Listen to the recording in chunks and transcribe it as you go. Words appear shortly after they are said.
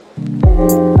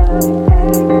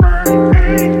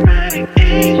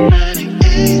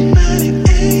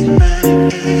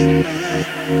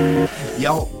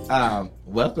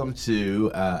Welcome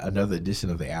to another edition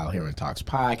of the Al Heron Talks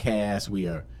podcast. We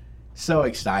are so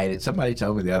excited. Somebody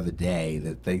told me the other day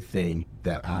that they think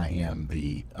that I am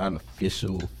the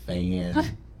unofficial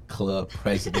fan club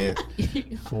president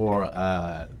for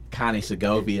Connie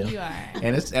Segovia. You are.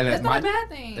 And it's not a bad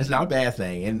thing. It's not a bad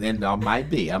thing. And I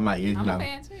might be. I'm a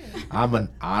fan too. I'm an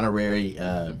honorary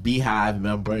Beehive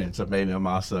member, and so maybe I'm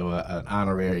also an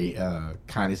honorary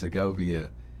Connie Segovia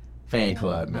fan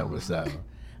club member. So.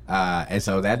 And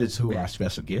so that is who our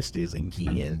special guest is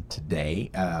again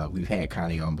today. We've had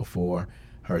Connie on before.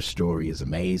 Her story is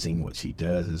amazing. What she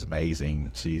does is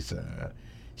amazing.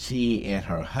 She and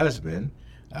her husband,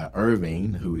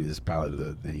 Irving, who is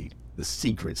probably the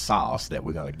secret sauce that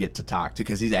we're going to get to talk to,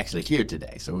 because he's actually here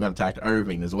today. So we're going to talk to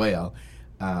Irving as well.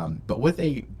 But what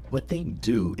they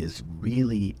do is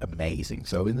really amazing.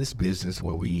 So in this business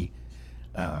where we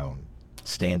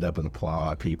stand up and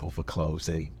applaud people for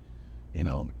closing,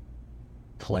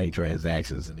 play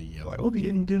transactions, and you're like, oh,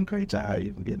 you're doing a great job,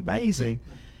 you're getting amazing.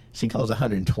 She closed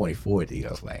 124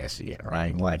 deals last year,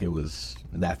 right? Like it was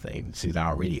nothing. She's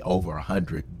already over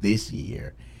 100 this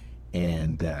year,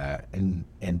 and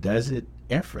does it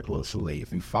effortlessly.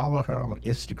 If you follow her on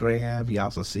Instagram, you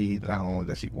also see not only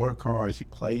does she work hard, she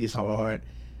plays hard,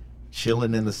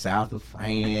 chilling in the south of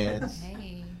France.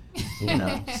 Hey.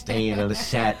 Staying in the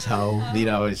chateau.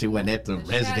 And she went at the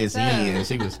Residence Inn, and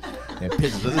she was in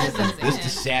pictures. This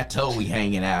the chateau we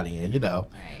hanging out in.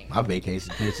 Right. My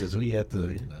vacation pictures. We at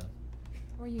the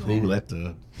pool at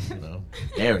the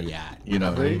Marriott. We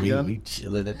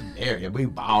chilling at the Marriott. We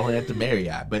balling at the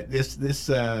Marriott. But this it's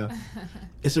a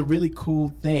really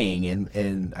cool thing,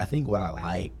 and I think what I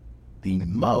like the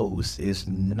most is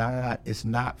it's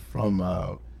not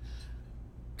from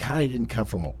Connie didn't come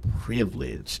from a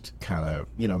privileged kind of,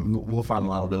 we'll find a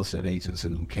lot of real estate agents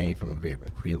who came from a very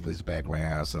privileged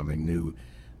background. Some they knew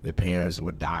their parents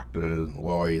were doctors and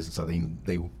lawyers, and so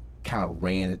they kind of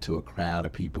ran into a crowd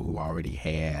of people who already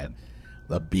had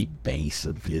a big base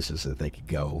of business that they could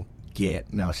go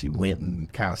get. Now she went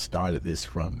and kind of started this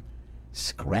from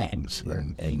scratch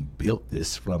and built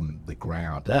this from the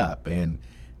ground up, and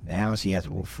now she has a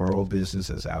referral business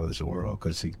that's out of this world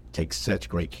because she takes such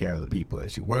great care of the people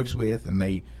that she works with, and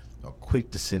they are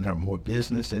quick to send her more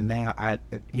business. And now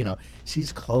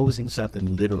she's closing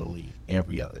something literally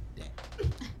every other day,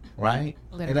 right?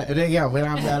 Literally.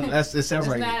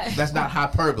 That's not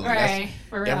hyperbole. Right,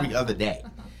 that's every other day,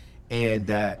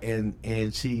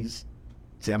 and she's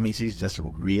just a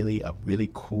really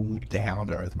cool,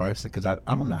 down-to-earth person, because I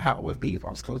don't know how it would be if I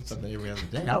was closing something every other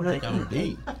day. I don't think I would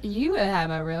be. You would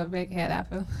have a real big head, I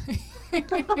feel.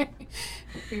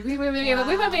 we wouldn't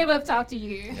be able to talk to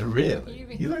you. Really?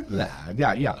 You like that?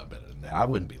 Y'all know better than that. I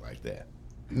wouldn't be like that.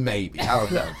 Maybe. I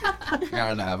don't know. I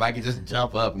don't know. If I could just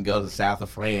jump up and go to the south of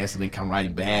France and then come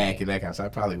right back and that kind of stuff, I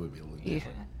probably would be a little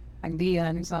different. Like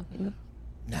Dion or something.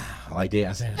 Nah, like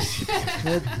Dion said,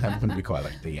 I wouldn't be quite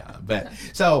like Dion. But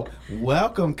so,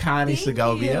 welcome, Connie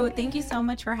Segovia. Thank you so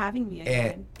much for having me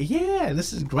again. And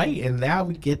this is great. And now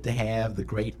we get to have the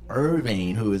great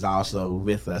Irving, who is also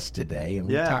with us today.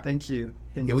 And thank you.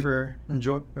 Thank you for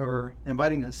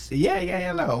inviting us.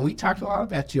 No, we talked a lot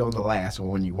about you on the last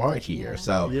one when you weren't here.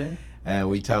 So,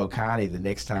 we told Connie the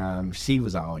next time she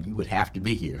was on, you would have to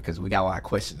be here because we got a lot of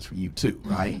questions for you too,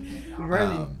 right?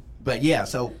 Really?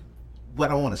 So what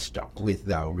I want to start with,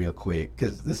 though, real quick,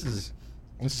 because this is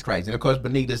crazy. And of course,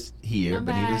 Benita's here.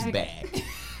 Benita's back.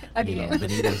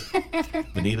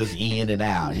 Benita's in and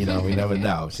out. We never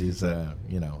know. She's,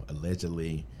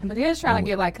 allegedly. Benita's trying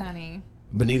to get like Connie.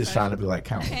 Benita's trying to be like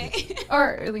Connie. Okay.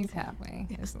 Or at least halfway.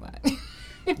 It's a lot.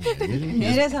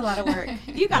 It is a lot of work.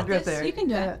 You got this. There. You can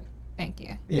do it. Thank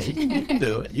you. Yeah, you can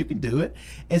do it. You can do it.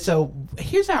 And so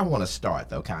here's how I want to start,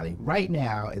 though, Connie. Right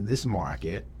now in this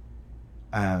market,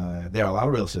 there are a lot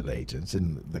of real estate agents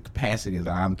in the capacity that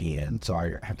I'm in, so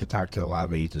I have to talk to a lot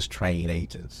of agents, train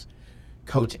agents,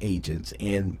 coach agents,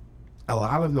 and a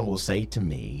lot of them will say to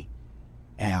me,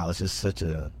 Al, it's just such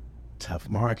a tough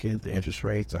market, the interest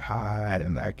rates are high,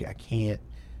 and I can't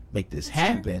make this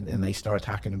happen. And they start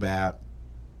talking about,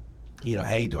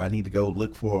 hey, do I need to go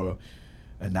look for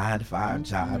a 9-to-5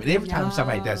 job? And every time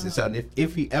somebody does this, so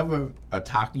if you ever are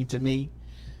talking to me,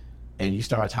 and you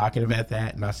start talking about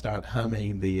that, and I start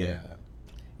humming the,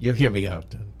 you'll hear me go,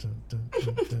 dun, dun, dun, dun,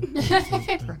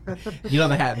 dun, dun,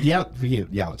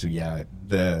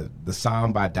 the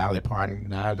song by Dolly Parton,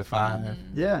 9 to 5.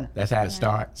 Yeah. That's how it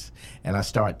starts. And I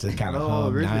start to kind of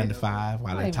hum 9 to 5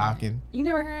 while they're talking. You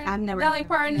never heard? I've never Dolly heard.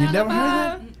 Parton. You never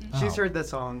heard that? She's heard that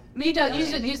song. You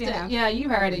just, yeah, you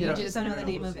heard it. You just don't know the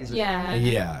name of it. Yeah.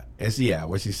 Yeah. It's,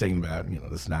 what she's singing about,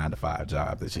 this 9-to-5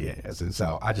 job that she has. And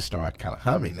so I just started kind of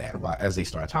humming that as they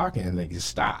start talking, and they just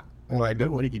stop. I'm like, dude,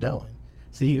 what are you doing?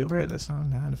 See, you ever heard that song,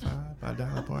 9-to-5 by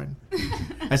Dolly Parton?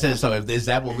 I said, so is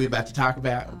that what we're about to talk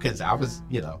about? Because I was,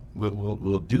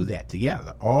 we'll do that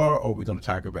together. Or are we going to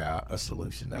talk about a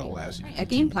solution that allows you to a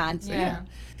game plan. Yeah.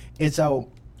 And so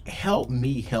help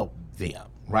me help them,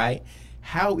 right?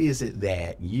 How is it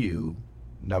that you,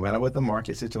 no matter what the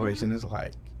market situation is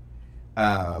like,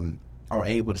 are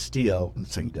able to still,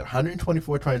 so you did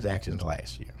 124 transactions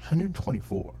last year,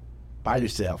 124 by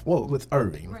yourself, well, with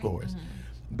Irving, of course.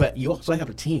 But you also have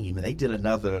a team, and they did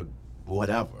another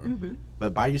whatever.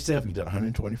 But by yourself, you did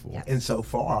 124. Yes. And so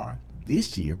far,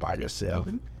 this year by yourself,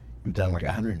 you've done like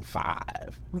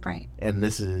 105. Right. And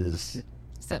this is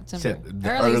September.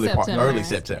 Early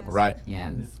September, right?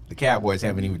 Yes. The Cowboys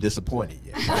haven't even disappointed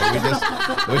yet.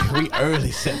 We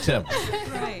early September.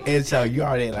 Right. And so you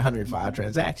already had 105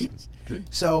 transactions.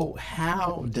 So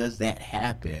how does that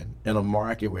happen in a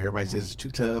market where everybody says it's too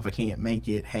tough, I can't make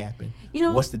it happen?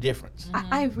 What's the difference?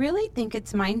 I really think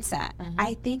it's mindset.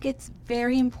 I think it's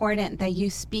very important that you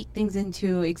speak things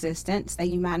into existence, that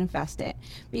you manifest it.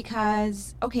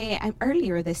 Because,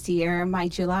 earlier this year, my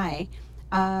July,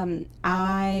 I'm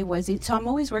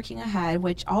always working ahead,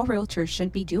 which all realtors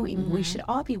should be doing. We should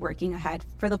all be working ahead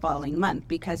for the following month,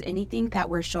 because anything that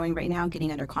we're showing right now,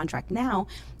 getting under contract now,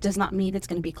 does not mean it's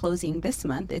going to be closing this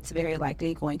month. It's very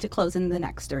likely going to close in the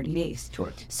next 30 days.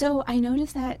 Sure. So I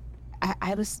noticed that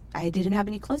I didn't have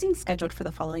any closings scheduled for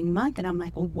the following month, and I'm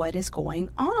like, well, what is going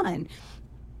on?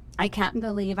 I can't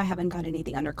believe I haven't got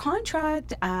anything under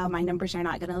contract. My numbers are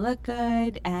not going to look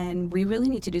good, and we really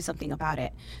need to do something about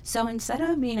it. So instead of,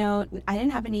 I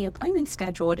didn't have any appointments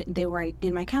scheduled. They were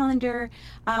in my calendar.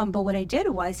 But what I did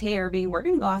was, hey, Irving, we're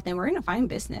going to go out and we're going to find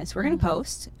business. We're going to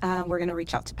post. We're going to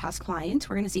reach out to past clients.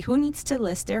 We're going to see who needs to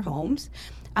list their homes.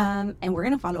 And we're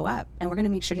going to follow up, and we're going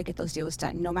to make sure to get those deals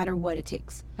done, no matter what it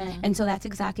takes. And so that's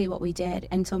exactly what we did.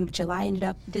 And so July ended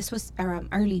up, this was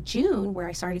early June, where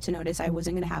I started to notice I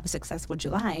wasn't going to have a successful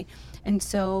July. And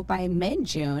so by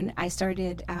mid-June, I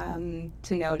started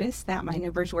to notice that my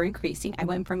numbers were increasing. I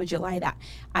went from a July that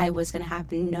I was going to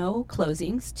have no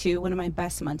closings to one of my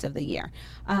best months of the year.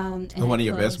 And one of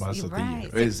your best months of the year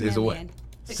is what?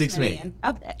 6 million.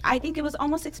 I think it was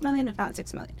almost 6 million, if not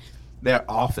 6 million. There are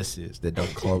offices that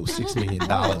don't close $6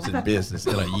 million in business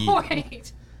in a year.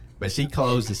 Right. But she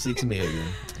closed the $6 million.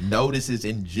 Notices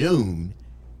in June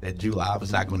that July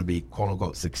was not going to be "quote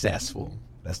unquote" successful.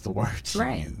 That's the word she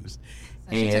used.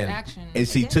 So she took action. And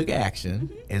she took action.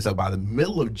 And so by the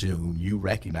middle of June, you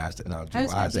recognized that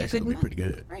July is actually going to be pretty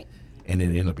good. Right. And it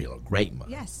ended up being a great month.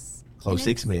 Yes. Close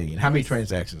 6 million. How many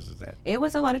transactions is that? It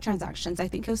was a lot of transactions. I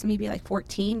think it was maybe like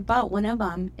 14, but one of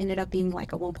them ended up being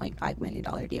like a $1.5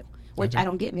 million deal, which I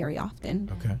don't get very often.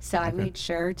 Okay. So I made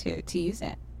sure to use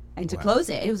it and to close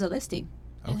it. It was a listing.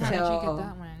 And how did you get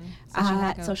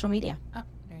that one? Social media. Oh,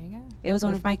 there you go. It was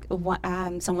one of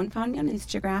my, someone found me on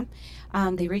Instagram.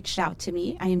 They reached out to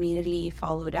me. I immediately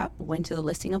followed up, went to the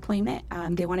listing appointment.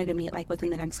 They wanted to meet like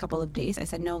within the next couple of days. I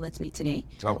said, no, let's meet today.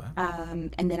 Oh.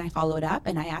 And then I followed up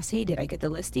and I asked, hey, did I get the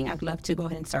listing? I'd love to go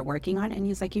ahead and start working on it. And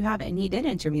he's like, you have it. And he did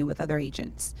interview with other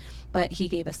agents, but he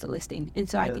gave us the listing. And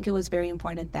so I think it was very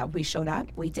important that we showed up.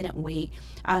 We didn't wait.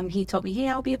 He told me, hey,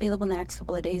 I'll be available in the next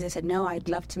couple of days. I said, no, I'd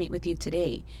love to meet with you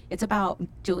today. It's about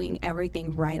doing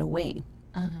everything right away.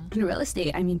 In real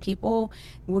estate, I mean, people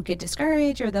will get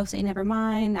discouraged or they'll say, never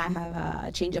mind, I have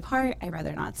a change of heart, I'd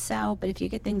rather not sell. But if you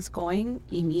get things going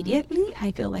immediately,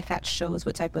 I feel like that shows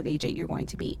what type of agent you're going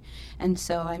to be. And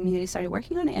so I immediately started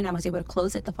working on it, and I was able to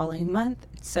close it the following month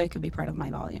so it could be part of my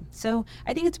volume. So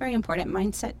I think it's very important.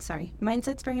 Mindset's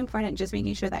very important, just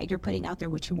making sure that you're putting out there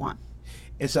what you want.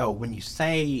 And so when you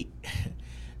say,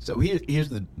 so here's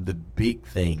the big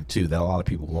thing too that a lot of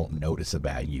people won't notice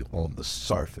about you on the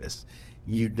surface.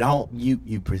 You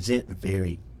present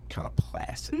very kind of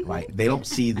placid, right? They don't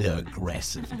see the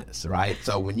aggressiveness, right?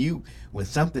 So when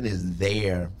something is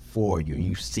there for you,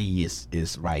 you see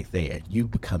it's right there, you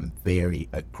become very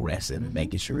aggressive in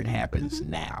making sure it happens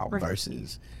now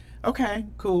versus, okay,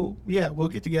 cool, yeah, we'll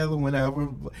get together whenever.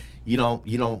 You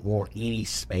don't want any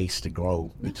space to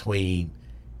grow between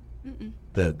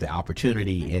the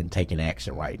opportunity and taking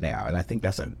action right now. And I think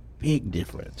that's a big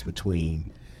difference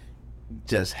between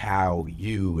just how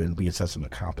you, and being such an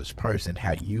accomplished person,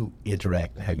 how you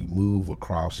interact and how you move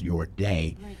across your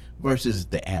day versus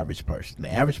the average person.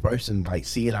 The average person might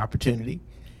see an opportunity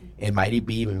and might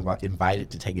be even invited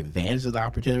to take advantage of the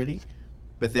opportunity,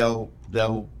 but they'll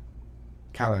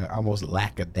kind of almost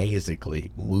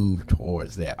lackadaisically move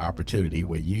towards that opportunity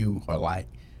where you are like,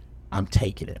 I'm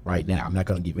taking it right now. I'm not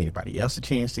going to give anybody else a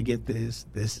chance to get this.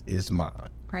 This is mine.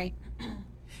 Right.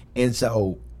 And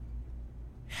so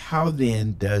how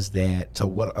then does that, so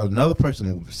what another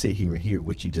person will sit here and hear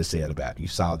what you just said about, you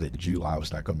saw that July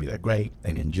was not going to be that great,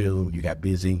 and in June you got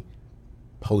busy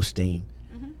posting.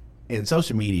 In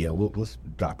social media, let's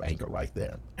drop anchor right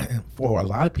there. For a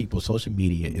lot of people, social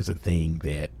media is a thing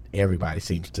that everybody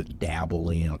seems to dabble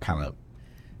in, or kind of,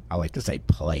 I like to say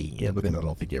play in, but then I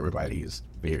don't think everybody is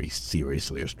very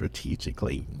seriously or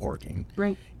strategically working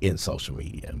in social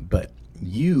media. But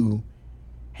you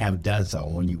have done so.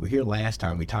 When you were here last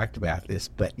time, we talked about this,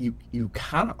 but you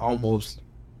kind of almost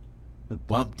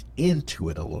bumped into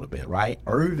it a little bit, right?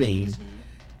 Irving,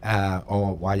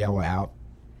 while y'all were out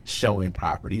showing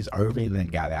properties, Irving then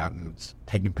got out and was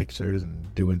taking pictures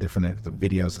and doing different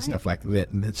videos and stuff like that,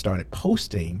 and then started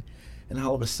posting, and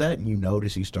all of a sudden you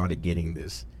notice you started getting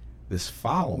this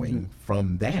following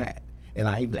from that. And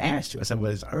I even asked you, I said,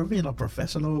 well, is Irving a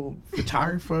professional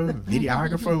photographer,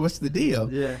 videographer? What's the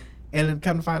deal? Yeah. And then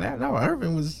come to find out, no,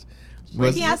 Irving was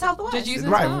yeah, Southwest. Did you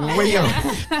right. Where you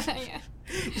yeah.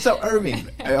 So Irving,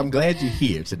 I'm glad you're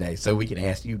here today so we can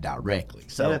ask you directly.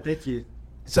 So yeah, thank you.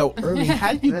 So, Irving,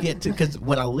 how did you get to, because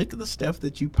when I look at the stuff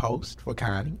that you post for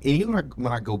Connie, and even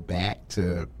when I go back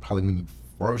to probably when you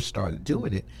first started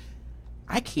doing it,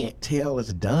 I can't tell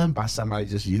it's done by somebody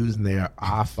just using their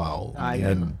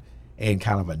iPhone and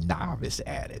kind of a novice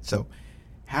at it. So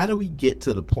how do we get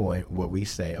to the point where we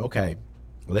say, okay,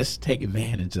 let's take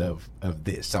advantage of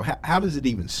this? So how does it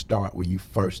even start when you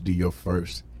first do your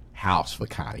first house for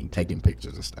Connie, taking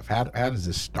pictures and stuff? How does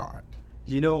this start?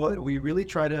 You know what? We really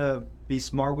try to be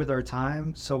smart with our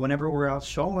time. So whenever we're out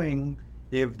showing,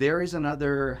 if there is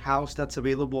another house that's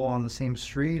available on the same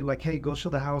street, like, hey, go show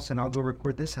the house and I'll go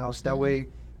record this house. That way,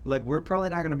 like, we're probably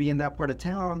not going to be in that part of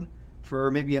town for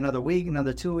maybe another week,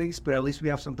 another 2 weeks, but at least we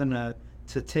have something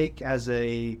to take as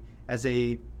a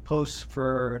post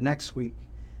for next week.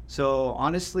 So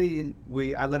honestly,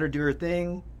 I let her do her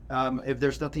thing. If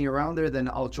there's nothing around there, then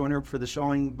I'll join her for the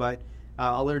showing, but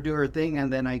I'll let her do her thing,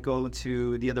 and then I go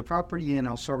to the other property and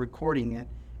I'll start recording it.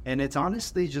 And it's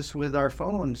honestly just with our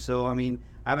phone. So, I mean,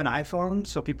 I have an iPhone,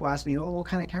 so people ask me, oh, what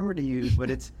kind of camera do you use? But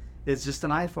it's just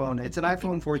an iPhone. It's an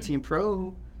iPhone 14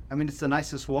 Pro. I mean, it's the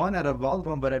nicest one out of all of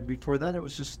them, but before that, it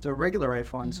was just a regular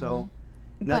iPhone. So,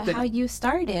 but how you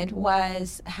started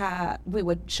was we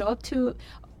would show up to,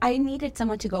 I needed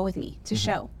someone to go with me to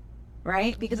show.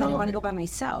 Right? Because I didn't want to go by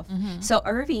myself. So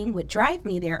Irving would drive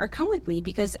me there or come with me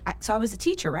because I was a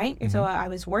teacher, right? So I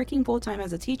was working full time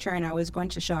as a teacher and I was going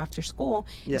to show after school.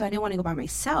 So I didn't want to go by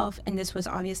myself. And this was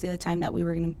obviously the time that we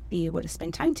were going to be able to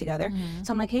spend time together.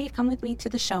 So I'm like, hey, come with me to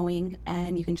the showing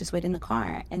and you can just wait in the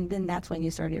car. And then that's when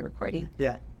you started recording.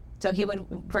 Yeah. So he would,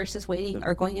 versus waiting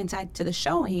or going inside to the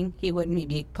showing, he would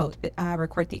maybe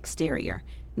record the exterior.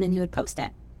 And then he would post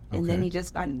it. And then he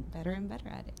just got better and better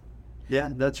at it. Yeah,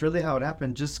 that's really how it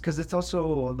happened. Just because it's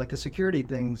also like a security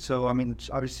thing. So I mean,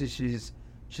 obviously she's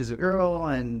a girl,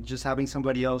 and just having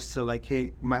somebody else to like,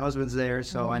 hey, my husband's there,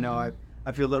 so I know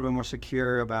I feel a little bit more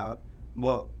secure about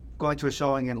going to a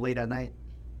showing and late at night.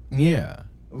 Yeah,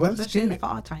 well, especially in the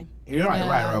fall time. You're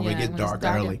right. When it gets dark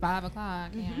early. At 5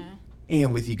 o'clock.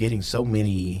 And with you getting so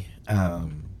many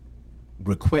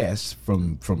requests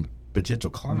from potential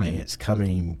clients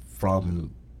coming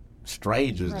from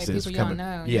strangers, people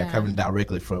coming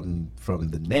directly from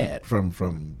the net,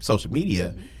 from social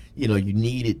media, you know, you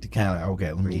needed to kind of, okay, I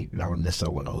don't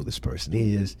necessarily know who this person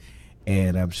is,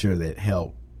 and I'm sure that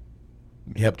helped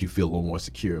you feel a little more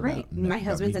secure. Right. My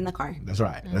husband's in the car. That's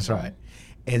right. That's right.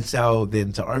 And so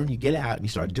then, you get out and you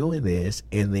start doing this,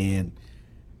 and then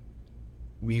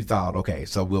we thought, okay,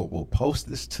 so we'll post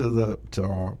this to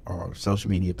our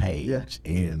social media page,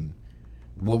 and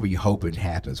what were you hoping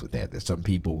happens with that? That some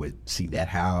people would see that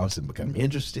house and become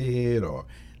interested, or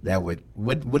that would,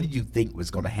 what did you think was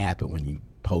going to happen when you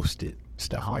posted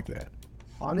stuff like that?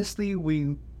 Honestly,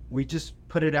 we just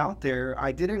put it out there.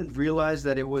 I didn't realize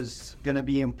that it was going to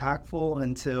be impactful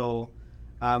until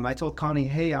I told Connie,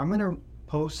 hey, I'm going to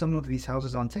post some of these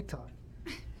houses on TikTok.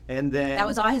 And then that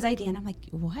was all his idea, and I'm like,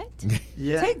 what?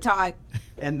 Yeah. TikTok.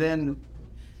 And then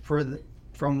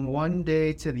from one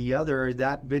day to the other,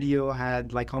 that video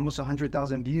had like almost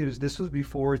 100,000 views. This was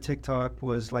before TikTok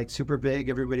was like super big.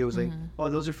 Everybody was like, oh,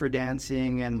 those are for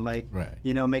dancing and like,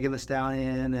 you know, Megan Thee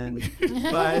Stallion. And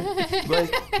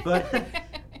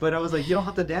but I was like, you don't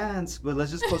have to dance, but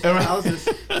let's just post the houses.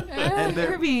 And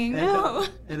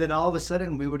then all of a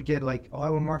sudden we would get like, oh, I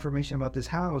want more information about this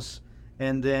house.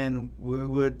 And then we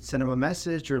would send them a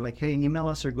message or like, hey, email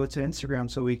us or go to Instagram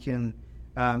so we can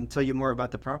tell you more about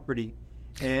the property.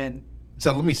 And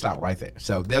so let me stop right there.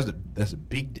 So there's a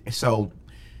big, so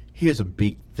here's a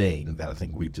big thing that I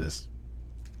think we just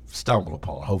stumbled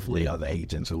upon. Hopefully other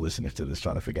agents who are listening to this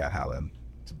trying to figure out how to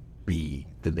be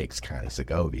the next Connie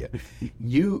Segovia.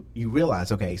 You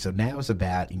realize, okay, so now it's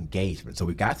about engagement. So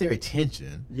we got their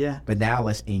attention, but now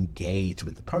let's engage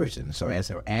with the person. So as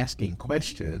they're asking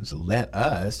questions, let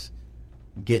us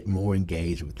get more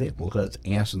engaged with them. Well, let's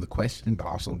answer the question, but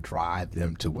also drive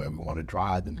them to where we want to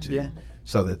drive them to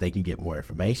so that they can get more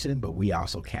information, but we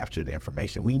also capture the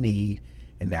information we need,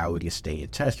 and now we can stay in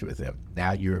touch with them.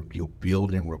 Now you're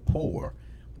building rapport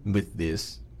with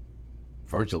this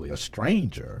virtually a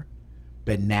stranger,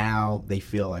 but now they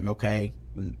feel like, okay,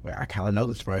 well, I kind of know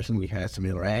this person. We had some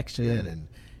interaction, and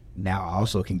now I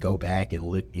also can go back and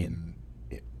look in.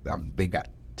 They got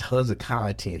tons of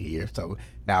content here, so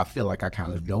now I feel like I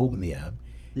kind of know them.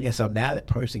 And so now that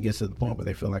person gets to the point where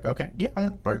they feel like, okay, yeah, I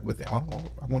want to work with them.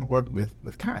 I want to work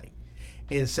with Connie.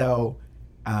 And so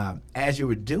as you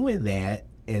were doing that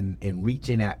and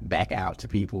reaching back out to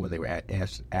people when they were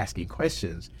asking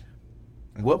questions,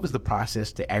 what was the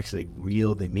process to actually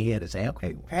reel them in and say,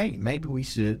 okay, hey, maybe we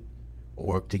should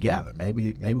work together.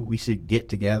 Maybe we should get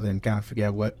together and kind of figure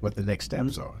out what the next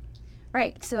steps are.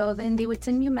 Right. So then they would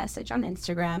send me a message on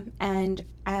Instagram, and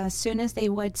as soon as they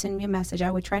would send me a message,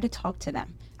 I would try to talk to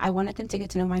them. I wanted them to get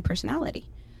to know my personality.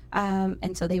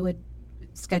 And so they would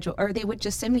schedule, or they would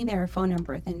just send me their phone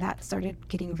number. Then that started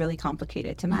getting really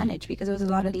complicated to manage because there was a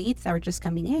lot of leads that were just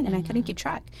coming in, and I couldn't keep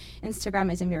track.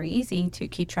 Instagram isn't very easy to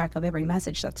keep track of every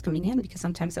message that's coming in because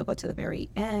sometimes they'll go to the very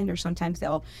end, or sometimes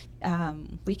they'll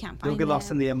we can't find they'll get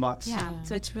lost in the inbox. Yeah,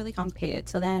 so it's really complicated.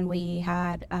 So then we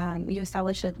had you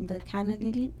established the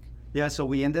Calendly link. Yeah, so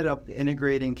we ended up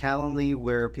integrating Calendly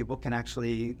where people can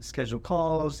actually schedule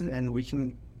calls and we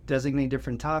can designate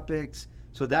different topics.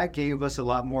 So that gave us a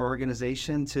lot more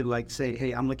organization to like say,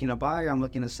 hey, I'm looking to buy, I'm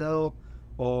looking to sell,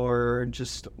 or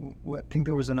just, I think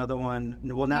there was another one.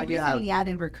 Well, now you have... We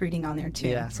added recruiting on there too.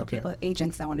 Yeah, so people,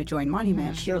 agents that want to join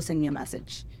Monument, they'll send me a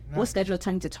message. We'll schedule a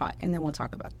time to talk, and then we'll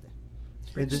talk about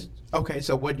it. Okay,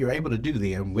 so what you're able to do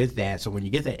then with that, so when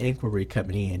you get that inquiry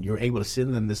coming in, you're able to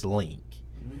send them this link.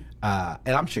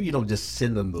 And I'm sure you don't just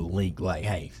send them the link like,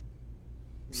 hey,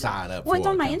 sign up. Well, it's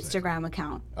on my Instagram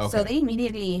account. Okay. So they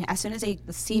immediately, as soon as they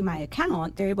see my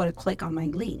account, they're able to click on my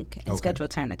link and schedule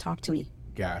time to talk to me.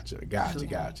 Gotcha.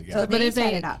 So but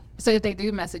if they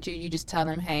do message you, you just tell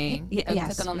them, hey, click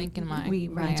on the link in my. We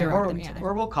redirect them to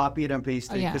or we'll copy it and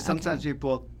paste it because sometimes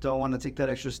people don't want to take that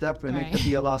extra step and it could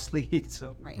be a lost lead.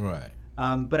 So right.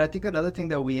 But I think another thing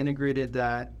that we integrated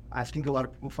that I think a lot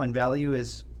of people find value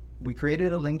is we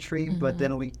created a link tree, but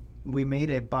then we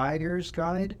made a buyer's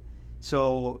guide.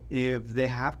 So if they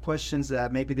have questions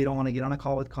that maybe they don't want to get on a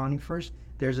call with Connie first,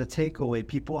 there's a takeaway.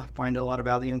 People find a lot of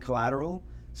value in collateral.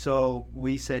 So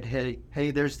we said, hey,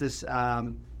 there's this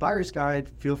buyer's guide.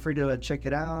 Feel free to check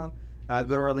it out. Go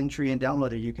to our link tree and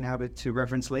download it. You can have it to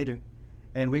reference later.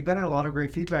 And we've gotten a lot of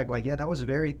great feedback. Like, yeah, that was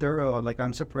very thorough. Like,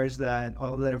 I'm surprised that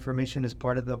all of that information is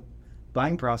part of the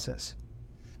buying process.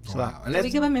 So, wow. And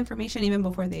we give them information even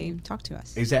before they talk to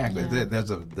us. Exactly. Yeah. There's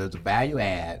a value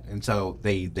add, and so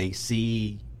they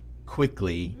see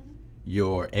quickly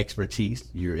your expertise.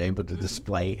 You're able to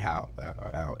display how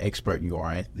expert you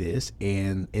are at this,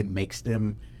 and it makes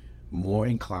them more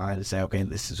inclined to say, okay,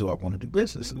 this is who I want to do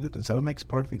business with. And so it makes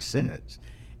perfect sense.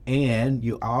 And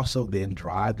you also then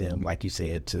drive them, like you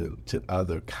said, to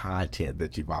other content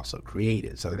that you've also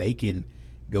created, so they can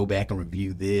go back and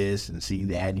review this and see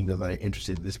that, and even though they're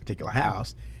interested in this particular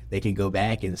house, they can go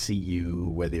back and see you,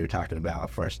 whether you're talking about a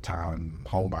first-time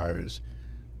homebuyers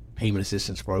payment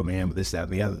assistance program, this, that,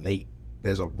 and the other.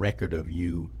 There's a record of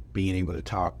you being able to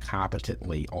talk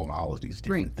competently on all of these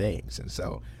different things. And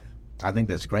so I think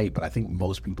that's great, but I think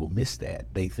most people miss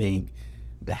that. They think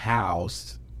the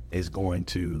house is going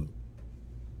to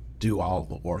do all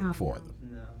the work for them.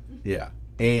 No. Yeah.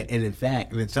 And in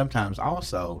fact, and then sometimes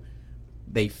also,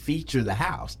 they feature the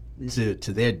house to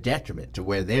their detriment, to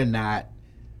where they're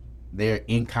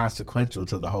inconsequential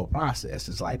to the whole process.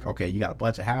 It's like, okay, you got a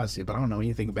bunch of houses here, but I don't know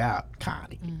anything about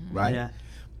Connie, right? Yeah.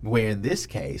 Where in this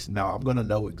case, no, I'm going to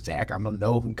know I'm going to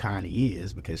know who Connie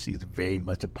is because she's very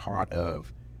much a part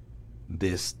of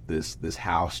this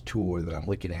house tour that I'm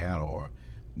looking at, or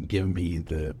giving me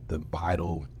the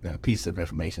vital piece of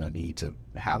information I need to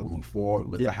how to move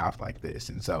forward with a house like this.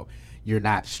 And so you're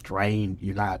not strained,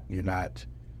 you're not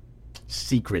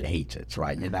secret agents,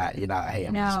 right? You're not, hey,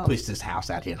 I'm just push this house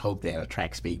out here and hope that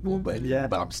attracts people, but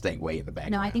I'm staying way in the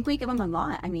background. No, I think we give them a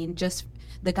lot. I mean, just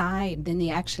the guide, then they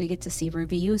actually get to see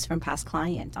reviews from past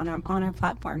clients on our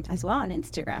platform as well on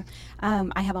Instagram.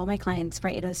 I have all my clients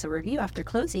write us a review after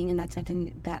closing, and that's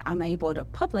something that I'm able to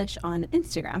publish on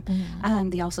Instagram.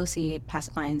 They also see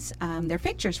past clients, their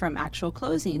pictures from actual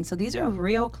closing. So these are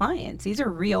real clients. These are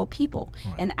real people.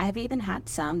 Right. And I've even had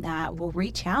some that will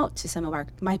reach out to some of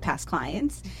my past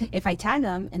clients if I tag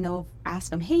them, and they'll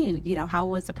ask them, hey, how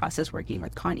was the process working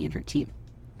with Connie and her team?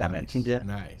 That makes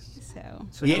nice.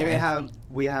 So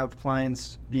we have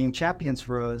clients being champions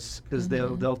for us because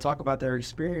they'll talk about their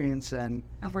experience, and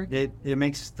it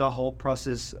makes the whole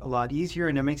process a lot easier,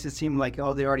 and it makes it seem like, they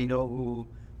already know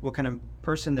what kind of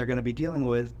person they're going to be dealing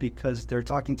with because they're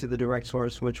talking to the direct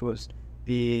source, which was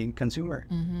the consumer.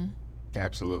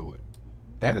 Absolutely.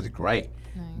 That is great.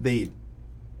 Nice.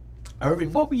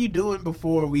 Irving, what were you doing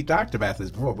before? We talked about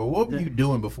this before, but what were you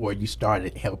doing before you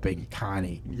started helping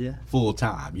Connie full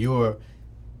time?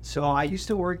 So I used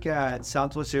to work at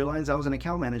Southwest Airlines. I was an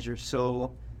account manager.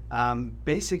 So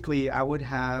basically, I would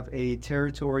have a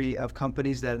territory of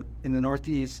companies that in the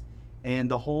Northeast, and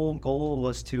the whole goal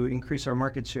was to increase our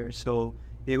market share. So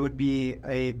it would be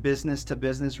a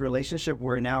business-to-business relationship,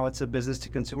 where now it's a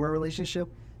business-to-consumer relationship.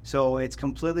 So it's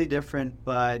completely different,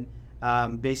 but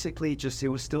basically it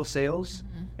was still sales,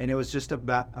 and it was just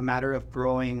about a matter of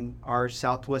growing our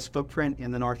Southwest footprint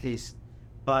in the Northeast.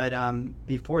 But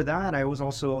before that, I was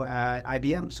also at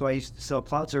IBM, so I used to sell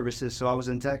cloud services. So I was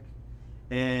in tech,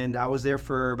 and I was there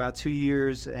for about 2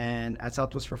 years, and at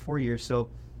Southwest for 4 years. So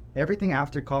everything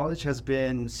after college has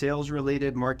been sales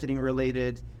related, marketing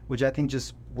related, which I think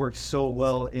just works so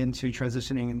well into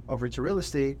transitioning over to real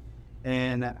estate.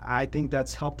 And I think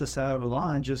that's helped us out a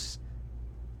lot, just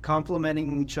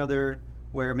complementing each other,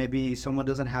 where maybe someone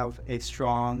doesn't have a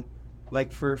strong,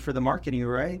 like for the marketing,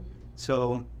 right?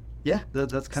 So yeah,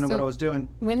 that's kind of what I was doing.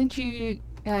 When did you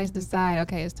guys decide,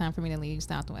 okay, it's time for me to leave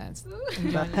Southwest?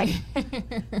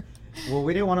 Well,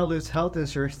 we didn't want to lose health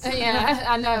insurance. Yeah,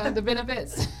 I know, the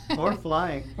benefits. Or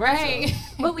flying. Right.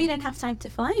 So. Well, we didn't have time to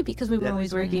fly because we were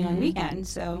always working on weekends,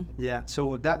 so. Yeah,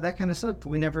 so that kind of sucked.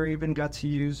 We never even got to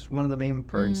use one of the main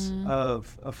perks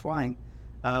of flying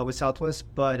with Southwest.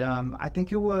 But I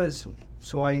think it was,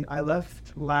 so I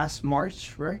left last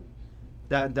March, right?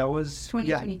 That was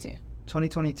 2022.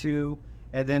 2022,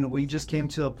 and then we just came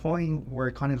to a point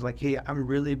where Connie was like, hey, I'm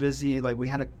really busy. Like, we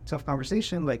had a tough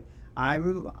conversation. Like, I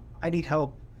need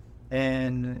help.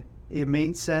 And it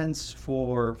made sense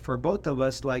for both of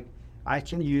us. Like, I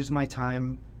can use my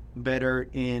time better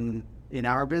in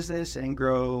our business and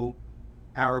grow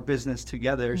our business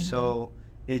together. So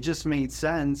it just made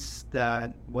sense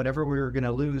that whatever we were going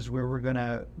to lose, we were going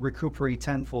to recuperate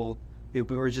tenfold if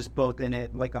we were just both in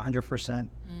it like 100%.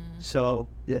 So,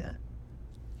 yeah.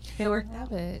 It worked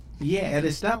out. Yeah, and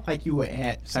it's not like you were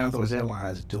at Southwest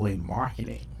Airlines doing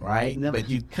marketing, right? No. But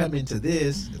you come into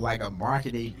this like a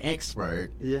marketing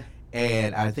expert. Yeah.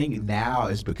 And I think now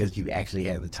it's because you actually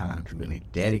have the time to really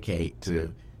dedicate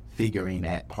to figuring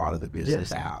that part of the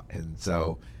business out. And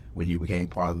so when you became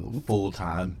part of the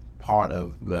full-time part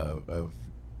of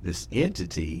this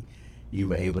entity, you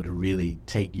were able to really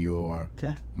take your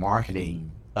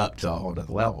marketing up to a whole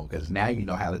other level, because now you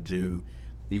know how to do.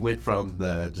 You went from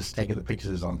just taking the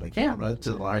pictures on the camera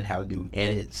to learn how to do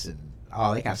edits and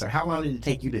all that kind of stuff. How long did it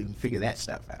take you to figure that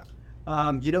stuff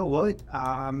out? You know what?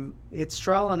 It's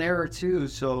trial and error too.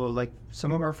 So like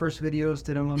some of our first videos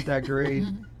didn't look that great,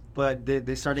 but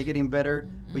they started getting better.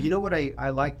 But you know what I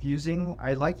like using?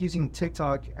 I like using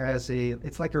TikTok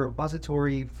it's like a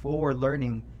repository for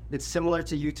learning. It's similar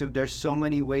to YouTube. There's so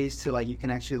many ways to, like, you can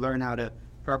actually learn how to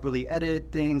properly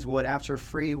edit things, what apps are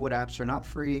free, what apps are not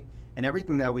free. And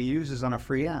everything that we use is on a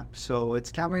free app. So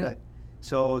it's CapCut.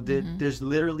 So there's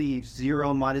literally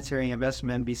zero monetary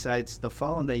investment besides the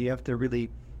phone that you have to really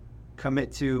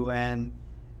commit to.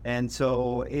 And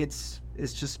so it's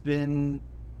just been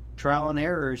trial and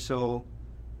error. So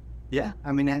yeah,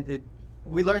 I mean,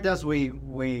 we learned as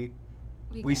we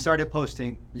started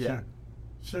posting. Yeah.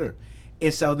 Sure.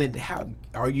 And so then how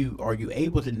are you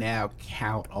able to now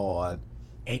count on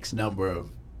X number of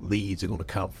leads are going to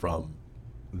come from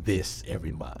this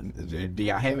every month? Do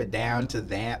y'all have it down to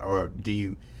that, or do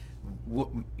you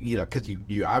because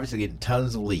you're obviously getting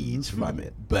tons of leads from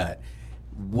it, but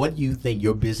what do you think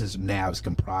your business now is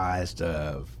comprised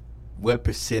of? What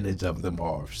percentage of them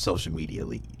are social media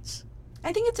leads?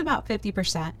 I think it's about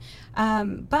 50%.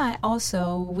 But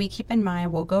also, we keep in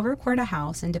mind, we'll go record a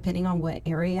house, and depending on what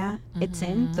area it's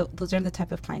in, those are the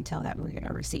type of clientele that we're going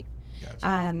to receive.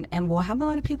 Gotcha. And we'll have a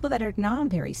lot of people that are not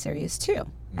very serious too.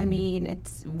 I mean,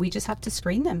 we just have to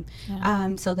screen them.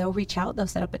 Yeah. So they'll reach out, they'll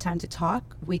set up a time to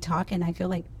talk. We talk, and I feel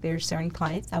like there's certain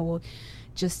clients that will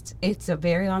it's a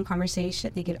very long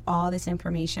conversation. They get all this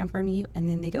information from you, and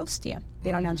then they ghost you.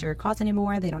 They don't answer your calls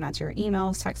anymore. They don't answer your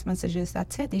emails, text messages.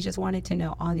 That's it. They just wanted to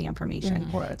know all the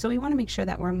information. Right. So we want to make sure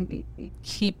that we're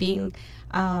keeping,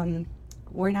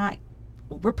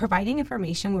 we're providing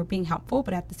information, we're being helpful,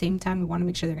 but at the same time, we want to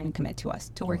make sure they're going to commit to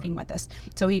us, to working with us.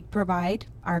 So we provide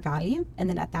our value, and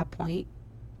then at that point,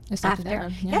 It's up to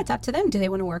them. it's up to them. Do they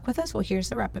want to work with us? Well, here's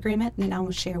the rep agreement, and then I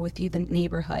will share with you the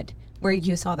neighborhood where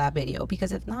you saw that video.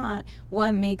 Because if not,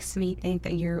 what makes me think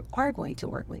that you are going to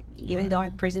work with me, even though I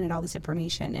presented all this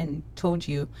information and told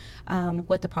you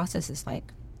what the process is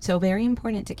like. So very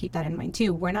important to keep that in mind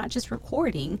too. We're not just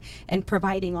recording and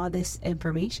providing all this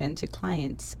information to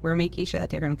clients. We're making sure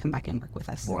that they're going to come back and work with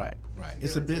us. Right.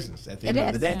 It's a business. At the end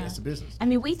of the day, it's a business. I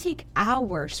mean, we take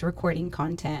hours recording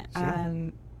content,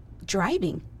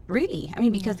 driving. Really, I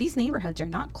mean, because these neighborhoods are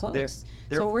not close.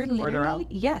 So we're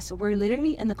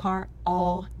literally in the car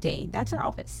all day. That's our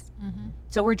office.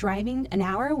 So we're driving an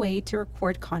hour away to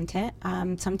record content.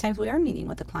 Sometimes we are meeting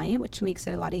with the client, which makes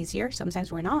it a lot easier.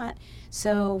 Sometimes we're not.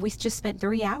 So we just spent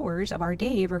 3 hours of our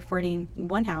day recording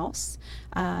one house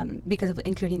because of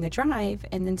including the drive,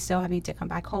 and then still having to come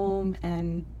back home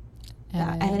and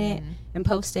edit and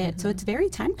post it. So it's very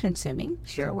time consuming.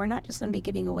 Sure. So we're not just going to be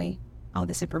giving away all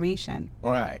this information.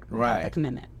 Right. The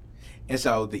commitment. And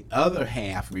so the other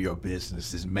half of your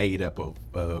business is made up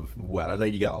of what? I know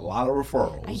you got a lot of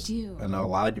referrals. I do. I know a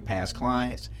lot of your past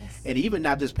clients. Yes. And even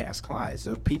not just past clients,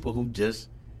 there are people who just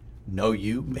know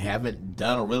you, haven't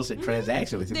done a real estate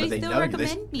transaction with you, but they still know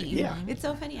recommend you. me. Yeah. It's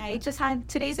so funny. I just had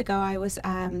 2 days ago, I was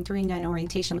doing an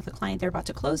orientation with a client. They're about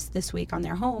to close this week on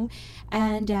their home.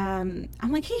 And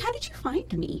I'm like, hey, how did you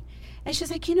find me? And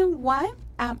she's like, you know what?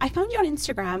 I found you on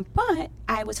Instagram, but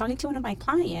I was talking to one of my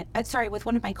with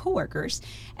one of my coworkers,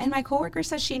 and my coworker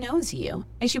says she knows you.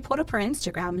 And she pulled up her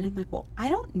Instagram, and I'm like, well, I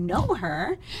don't know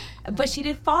her, but she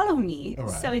did follow me. Right.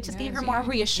 So it just gave her more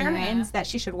reassurance that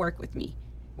she should work with me.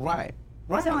 Right.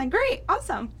 So I'm like, great,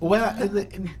 awesome. Well,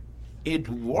 it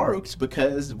works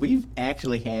because we've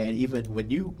actually had, even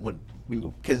when you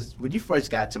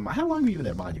first got to how long were you in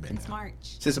that monument? Since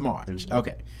March. Since March.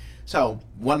 Okay. So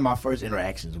one of my first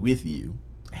interactions with you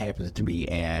happens to be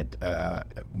at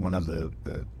one of the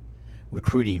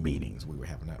recruiting meetings. We were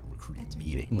having a recruiting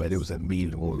meeting, but it was a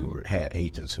meeting where we had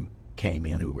agents who came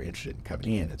in who were interested in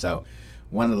coming in. And so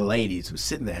one of the ladies was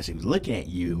sitting there, she was looking at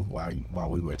you while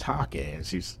we were talking, and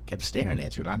she kept staring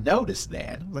at you. And I noticed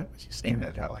that. I was like, why is she staring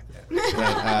at her like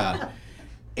that?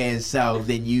 And so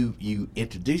then you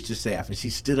introduced yourself, and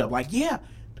she stood up like, yeah,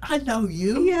 I know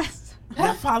you. Yes.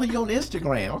 I follow you on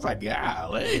Instagram. I was like,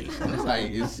 golly. I was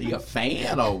like, is he a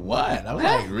fan or what? I was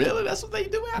like, really? That's what they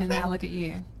do out And there? now look at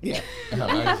you. Yeah.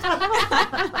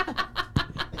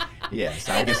 Yeah,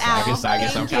 so I guess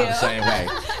I'm kind of the same way.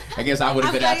 I guess I would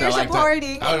have been out there like that. I would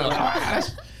have been like, wow,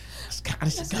 that's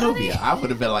Connie Segovia. I would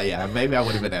have been like, yeah, maybe I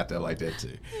would have been out there like that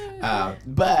too.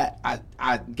 But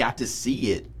I got to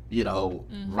see it,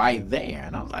 right there.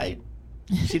 And I was like,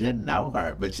 she didn't know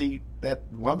her, but that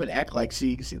woman acted like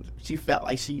she felt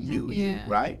like she knew you,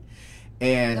 right?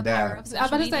 And I was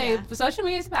about to say, social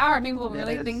media is power. People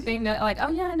really think they know, like, oh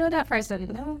yeah, I know that person.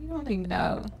 No, you don't even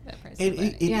know that person.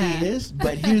 It is,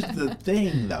 but here's the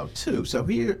thing though too. So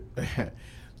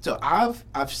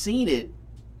I've seen it,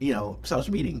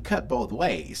 social media can cut both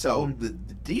ways. So the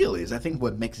deal is, I think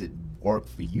what makes it work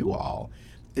for you all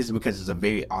is because it's a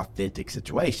very authentic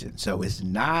situation. So it's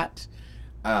not,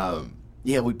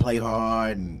 we play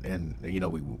hard and we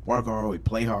work hard, we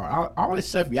play hard, all this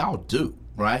stuff y'all do,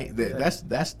 right?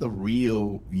 That's the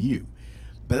real you.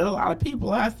 But there are a lot of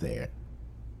people out there.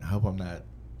 I hope I'm not,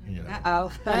 let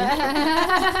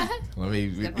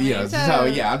me, I'm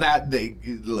not.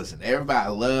 Listen, everybody, I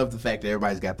love the fact that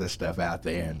everybody's got their stuff out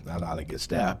there and a lot of good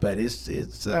stuff. But it's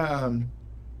I don't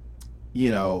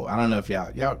know if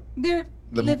y'all. They're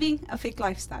living a fake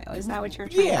lifestyle. Is that what you're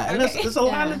trying? Yeah, and there's a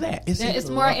lot of that. It's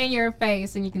more in your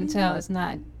face, and you can tell it's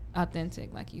not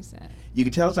authentic, like you said. You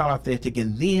can tell it's not authentic,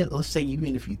 and then let's say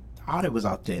even if you thought it was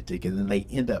authentic, and then they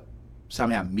end up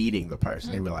somehow meeting the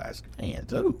person, they realize, man,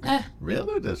 dude,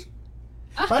 really?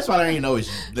 First of all, they don't even know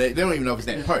if it's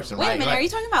that person, Wait right? a minute, are you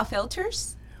talking about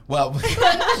filters? Well, She's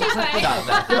like,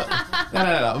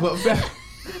 no.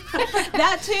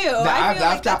 That too. I feel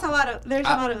like that's a lot of. There's a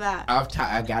lot of that.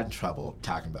 I got in trouble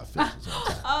talking about filters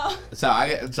all the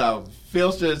time. So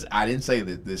filters. I didn't say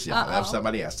this. That was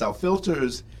somebody else. So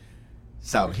filters.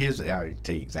 So I'll tell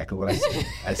you exactly what I said.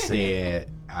 I said,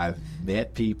 I've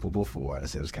met people before. I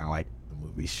said, it was kind of like the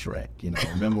movie Shrek.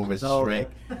 Remember when Shrek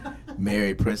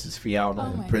married Princess Fiona?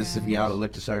 Oh And Princess Fiona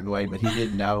looked a certain way, but he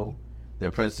didn't know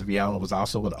that Princess Fiona was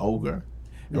also an ogre,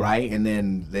 right? And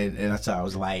then so I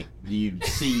was like, you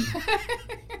see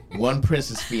one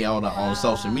Princess Fiona on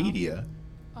social media,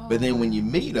 but then when you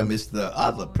meet them, it's the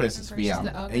other Princess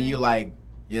Fiona. And you're like,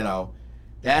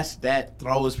 that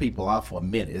throws people off for a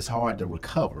minute. It's hard to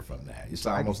recover from that. It's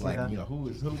almost like, who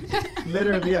is who?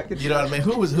 Literally, I could. You know what I mean?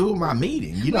 Who am I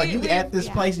meeting? You at this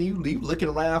place and you looking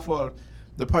around for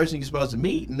the person you're supposed to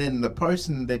meet, and then the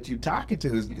person that you're talking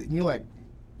to is, you're like,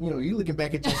 you looking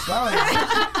back at your phone.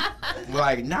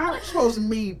 Like, nah, I'm supposed to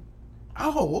meet.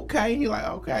 Oh, okay. And you're like,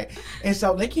 okay. And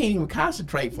so they can't even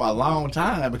concentrate for a long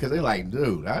time because they're like,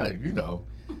 dude,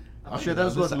 I'm sure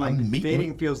that's what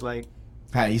dating feels like.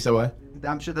 Hey, you said what?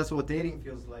 I'm sure that's what dating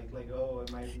feels like. Like, oh,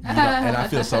 am I? And I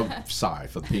feel so sorry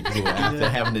for the people who are out there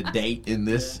having to date in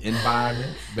this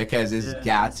environment because it's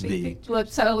got to be.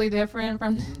 Look totally different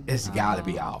from. It's got to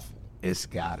be awful. It's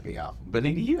got to be awful. But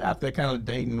Nita, you out there kind of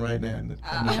dating right now?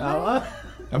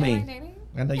 I mean,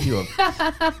 I know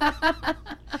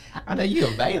you're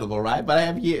available, right? But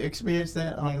have you experienced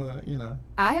that?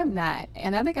 I have not,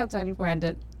 and I think I've told you before.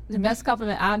 The best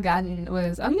compliment I've gotten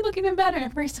was, "Oh, you look even better in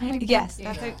first time." Yes,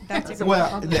 that's a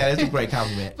well, yeah, it's a great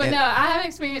compliment. But no, I haven't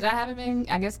experienced. I haven't been,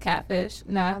 I guess, catfish.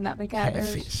 No, I've not been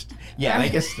catfish. Yeah, I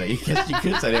guess you could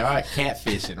say they are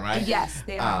catfishing, right? Yes,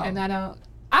 they are. And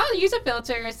I'll use a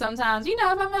filter sometimes. If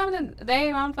I'm having a day,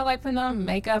 I don't feel like putting on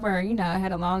makeup, or I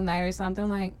had a long night or something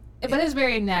like. But it's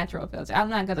very natural filter. I'm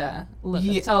not gonna look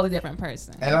a totally different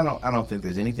person. And I don't think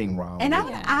there's anything wrong. And I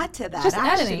would add to that, just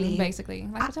editing, basically,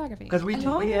 like photography. Because we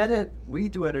do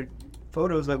edit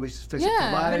photos, like we fix it to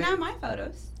live. But not my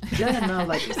photos. Yeah, no,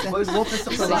 like we'll fix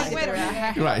it to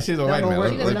live. Right, she's wait a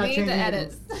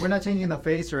minute. We're not changing the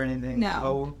face or anything. No.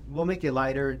 So we'll make it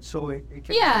lighter so it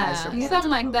can something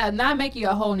like that. Not make you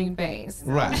a whole new face.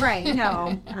 Right.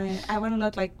 No, I want to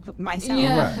look like myself.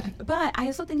 Yeah. Right. But I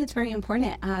also think it's very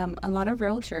important. A lot of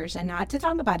realtors, and not to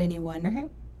talk about anyone,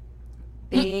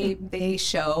 they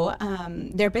show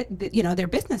their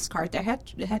business card, their head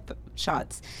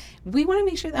shots. We want to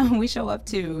make sure that when we show up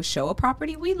to show a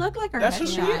property, we look like our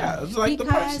headshot. Yeah, it's like because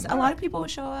the person, a lot of people will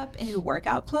show up in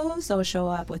workout clothes. They'll show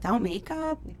up without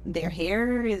makeup. Their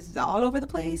hair is all over the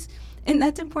place. And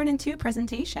that's important too,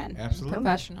 presentation. Absolutely.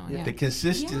 Professional, The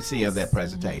consistency of that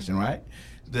presentation, right?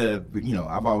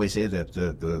 I've always said that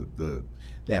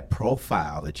that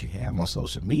profile that you have on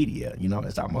social media,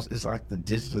 it's like the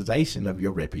digitalization of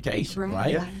your reputation,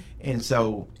 right? Yeah. And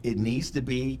so it needs to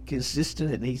be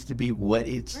consistent. It needs to be what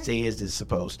it says it's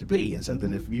supposed to be. And so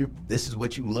then if this is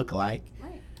what you look like,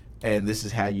 and this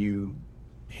is how you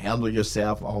handle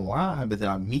yourself online, but then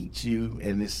I meet you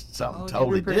and it's something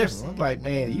totally different. I'm like,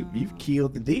 man, you've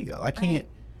killed the deal. I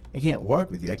can't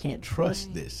work with you. I can't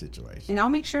trust this situation. And I'll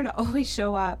make sure to always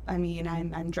show up. I mean,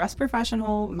 I'm dressed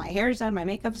professional. My hair's done. My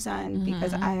makeup's done.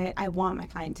 Because I want my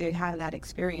client to have that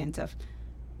experience of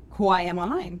who I am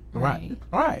online. Right.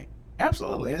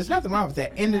 Absolutely. And there's nothing wrong with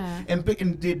that.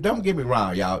 And don't get me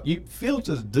wrong, y'all.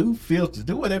 Filters. Do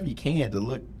whatever you can to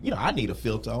look. I need a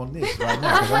filter on this right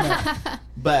now.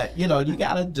 But, you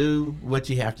got to do what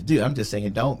you have to do. I'm just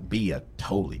saying, don't be a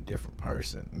totally different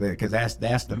person. Because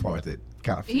that's the part that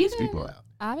kind of freaks people out.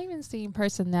 I've even seen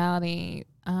personality.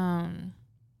 I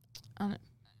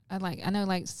know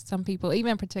like some people,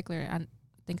 even in particular, I'm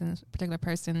thinking of a particular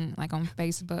person like on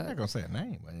Facebook. I'm not gonna say a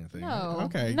name or anything. No.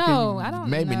 Okay. No, I don't.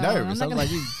 Made me nervous. I was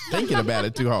like, you thinking about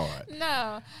it too hard.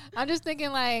 No, I'm just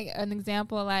thinking like an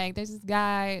example. Like there's this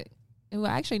guy who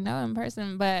I actually know in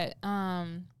person, but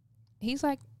he's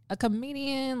like a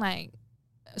comedian, like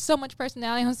so much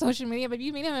personality on social media. But if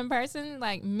you meet him in person,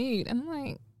 like mute. And I'm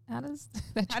like, how does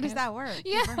that work?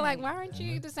 Yeah, like why aren't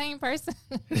you the same person?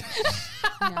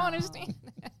 I don't understand.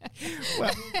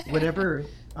 Well, whatever.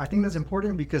 I think that's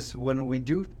important because when we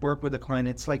do work with a client,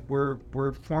 it's like we're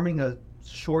forming a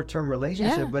short-term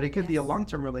relationship, but it could be a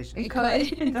long-term relationship. It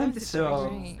could.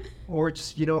 So, or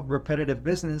just repetitive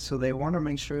business. So they want to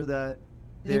make sure that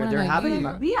they're happy.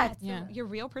 Your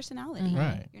real personality. Mm-hmm.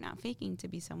 Right. You're not faking to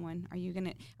be someone. Are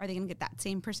they gonna get that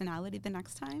same personality the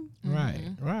next time?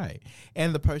 Right.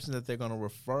 And the person that they're gonna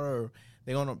refer,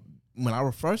 when I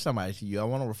refer somebody to you, I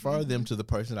want to refer them to the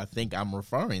person I think I'm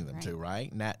referring them to,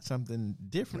 right? Not something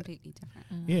different. Completely different.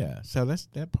 Mm-hmm. Yeah. So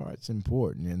that part's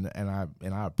important, and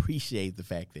I appreciate the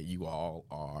fact that you all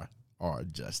are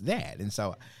just that. And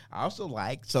so I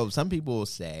also so some people will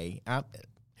say I'm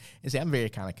very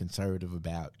kind of conservative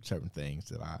about certain things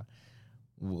that I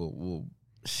will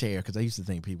share, because I used to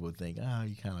think people would think, oh,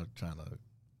 you kind of trying to,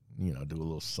 do a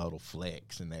little subtle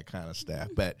flex and that kind of stuff.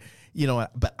 But,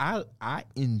 I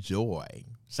enjoy.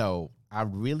 So I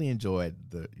really enjoyed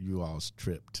you all's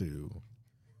trip to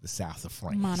the south of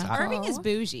France. Monaco. Irving is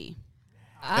bougie.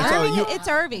 It's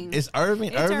Irving. It's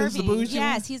Irving. Irving's the bougie?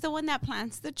 Yes, he's the one that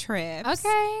plans the trips.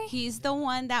 Okay. He's the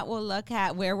one that will look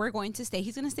at where we're going to stay.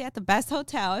 He's going to stay at the best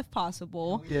hotel if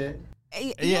possible. Yeah.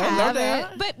 Yeah, no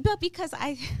doubt. But because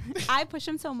I push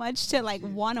him so much to like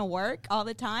want to work all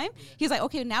the time, he's like,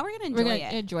 okay, now we're gonna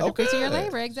enjoy the fruits of your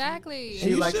labor. Exactly.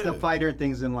 She likes the fighter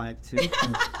things in life too.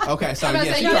 Okay, so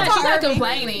she's not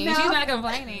complaining. No. She's not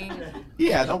complaining.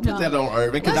 Yeah, don't put that on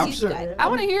Irving, because I'm sure. I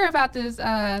want to hear about this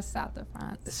south of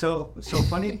France. So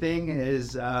funny thing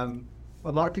is, a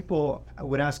lot of people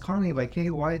would ask Connie like, hey,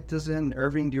 why doesn't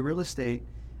Irving do real estate?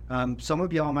 Some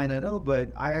of y'all might not know, but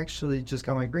I actually just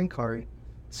got my green card.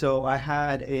 So I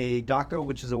had a DACA,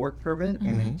 which is a work permit.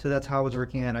 Mm-hmm. So that's how I was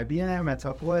working at IBM, at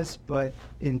Southwest. But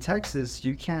in Texas,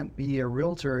 you can't be a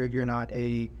realtor if you're not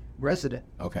a resident.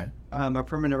 Okay. A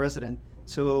permanent resident.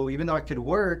 So even though I could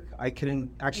work, I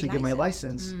couldn't actually get my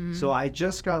license. Mm-hmm. So I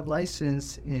just got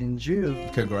licensed in June. Yay.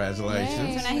 Congratulations.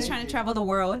 Yay. So now he's trying to travel the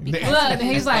world. Look,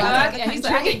 he's like, I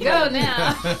can go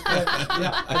now.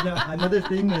 Another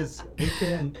thing is we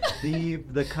can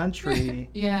leave the country.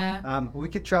 Yeah. We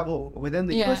could travel within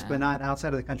the U.S., but not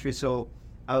outside of the country. So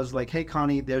I was like, hey,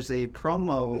 Connie, there's a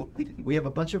promo. We have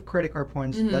a bunch of credit card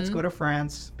points. Mm-hmm. Let's go to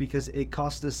France because it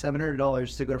cost us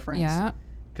 $700 to go to France. Yeah.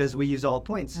 Because we use all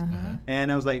points. Uh-huh. And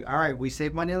I was like, all right, we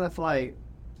saved money on the flight.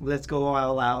 Let's go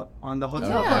all out on the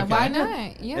hotel. Yeah, why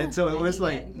not? Yeah. And so it was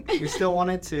like, we still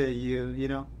wanted to, you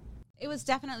know. It was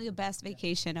definitely the best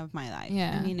vacation of my life.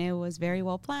 Yeah. I mean, it was very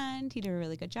well planned. He did a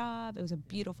really good job. It was a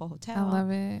beautiful hotel. I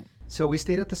love it. So we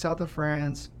stayed at the south of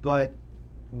France, but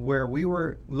where we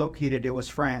were located, it was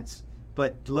France.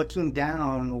 But looking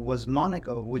down was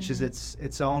Monaco, which is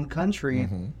its own country.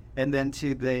 Mm-hmm. And then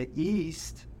to the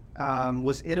east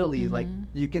was Italy. Mm-hmm. Like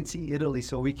you can see Italy,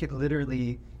 so we could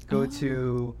literally go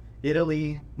to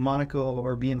Italy, Monaco,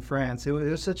 or be in France. It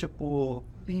was such a cool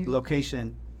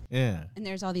location. Yeah. And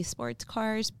there's all these sports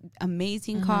cars,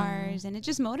 amazing cars, and it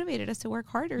just motivated us to work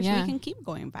harder so we can keep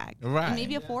going back. Right. And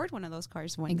maybe afford one of those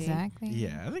cars one day. Exactly.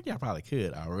 Yeah, I think y'all probably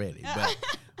could already.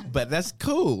 But that's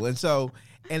cool. And so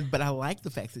but I like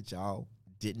the fact that y'all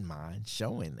didn't mind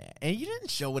showing that. And you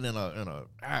didn't show it in a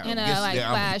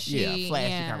flashy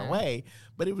kind of way,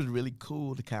 but it was really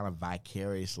cool to kind of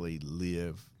vicariously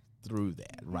live through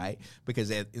that, right? Because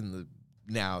the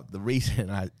reason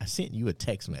I sent you a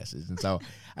text message, and so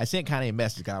I sent Connie a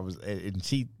message. I was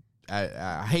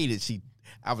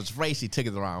afraid she took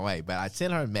it the wrong way, but I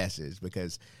sent her a message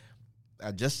because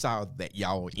I just saw that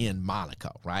y'all were in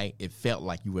Monaco, right? It felt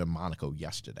like you were in Monaco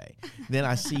yesterday. Then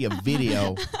I see a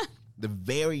video the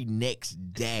very next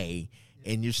day,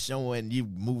 and you're showing you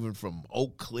moving from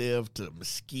Oak Cliff to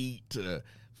Mesquite to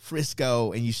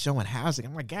Frisco, and you're showing housing.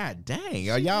 I'm like, God dang,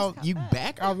 are you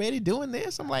back already doing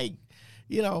this? I'm like,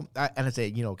 I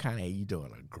said, Connie, you're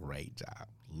doing a great job.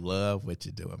 Love what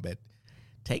you're doing, but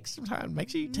take some time. Make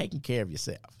sure you're taking care of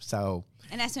yourself. So.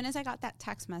 And as soon as I got that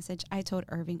text message, I told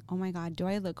Irving, oh my God, do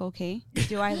I look okay?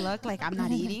 Do I look like I'm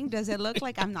not eating? Does it look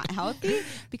like I'm not healthy?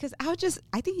 Because I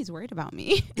think he's worried about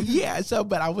me. Yeah. So,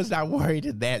 but I was not worried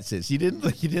in that sense. You didn't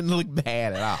look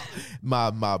bad at all.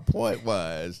 My point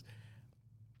was,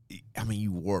 I mean,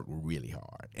 you work really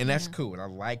hard, and that's cool. And I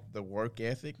like the work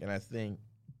ethic, and I think,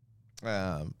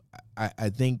 I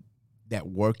think that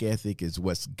work ethic is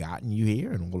what's gotten you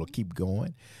here and will keep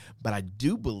going. But I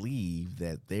do believe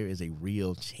that there is a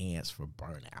real chance for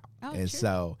burnout. Oh, and true.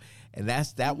 so, and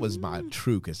that was my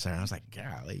true concern. I was like,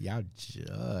 golly, y'all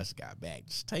just got back.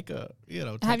 Just take a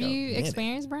Have you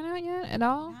experienced burnout yet at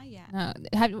all? Not yet.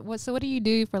 No. So what do you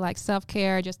do for like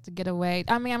self-care just to get away?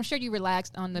 I mean, I'm sure you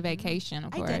relaxed on the vacation,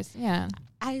 of course. Did. Yeah.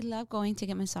 I love going to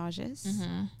get massages.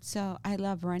 Mm-hmm. So I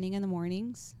love running in the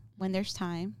mornings. When there's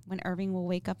time, when Irving will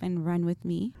wake up and run with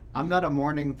me. I'm not a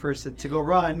morning person to go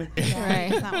run. Right.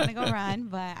 He's not want to go run,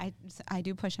 but I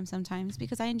do push him sometimes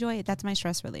because I enjoy it. That's my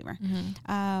stress reliever.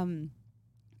 Mm-hmm.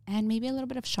 And maybe a little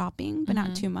bit of shopping, but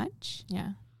not too much.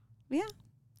 Yeah. Yeah.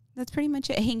 That's pretty much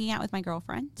it. Hanging out with my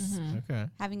girlfriends. Mm-hmm. Okay.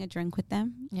 Having a drink with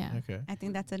them. Yeah. Okay. I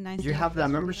think that's a nice. You have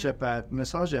that membership at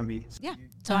Massage MB. Yeah.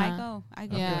 So I go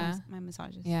yeah. to my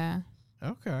massages. Yeah.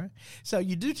 Okay. So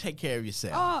you do take care of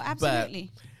yourself. Oh,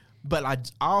 absolutely. But I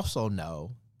also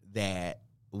know that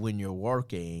when you're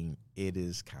working, it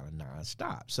is kind of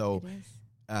nonstop. So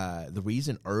the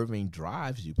reason Irving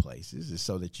drives you places is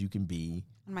so that you can be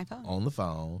on my phone, on the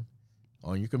phone,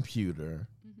 on your computer,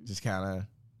 just kind of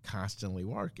constantly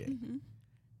working.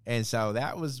 And so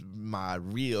that was my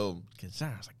real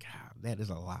concern. I was like, God, that is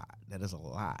a lot. That is a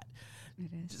lot.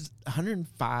 It is. Just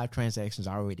 105 transactions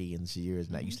already in this year.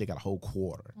 Now you still got a whole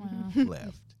quarter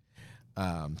left.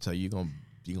 So you're gonna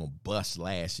bust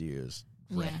last year's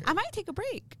record. I might take a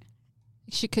break.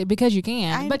 She could, because you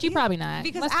can, but you probably not.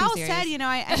 Because Al said,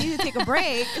 I need to take a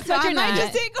break, so but I might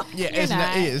just take a break.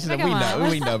 Yeah,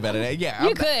 we know better than that. Yeah,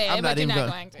 you I'm not even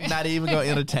going to. Not even going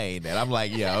to entertain that. I'm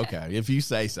like, yeah, okay, if you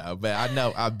say so. But I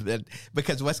know,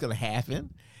 because what's going to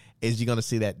happen is you're going to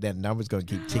see that number's going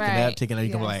to keep ticking up. You're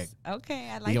going to be like,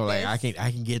 okay, I like this. You're like, I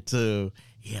can get to,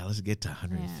 let's get to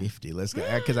 150. Yeah. Let's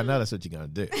go, because I know that's what you're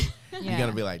going to do. You're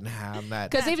going to be like, nah, I'm not.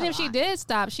 Because even if she did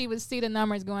stop, she would see the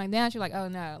numbers going down. She's like, oh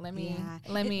no, let me,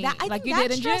 like you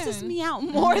did in June. That stresses me out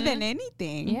more than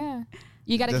anything. Yeah.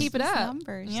 You got to keep it up.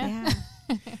 Numbers, yeah.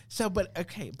 So, but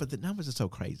the numbers are so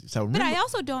crazy. So, but I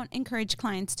also don't encourage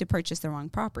clients to purchase the wrong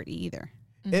property either.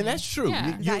 And that's true.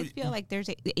 Yeah. I feel like there's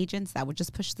agents that would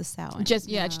just push the sell. Just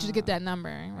to get that number,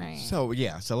 right? So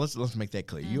let's make that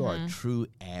clear. You are a true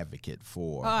advocate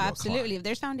for. Oh, absolutely. Client. If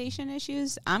there's foundation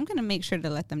issues, I'm gonna make sure to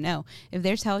let them know. If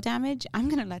there's hail damage, I'm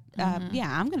gonna let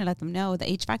I'm gonna let them know the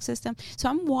HVAC system. So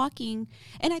I'm walking,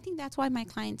 and I think that's why my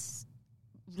clients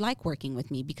like working with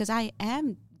me, because I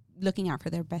am looking out for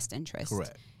their best interest.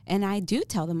 Correct. And I do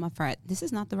tell them upfront, this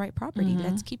is not the right property.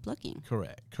 Let's keep looking.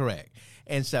 Correct.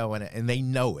 And so, and they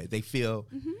know it. They feel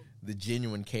the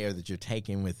genuine care that you're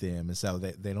taking with them. And so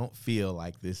they don't feel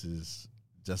like this is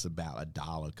just about a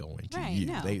dollar going to you.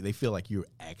 No. They feel like you're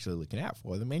actually looking out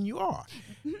for them, and you are.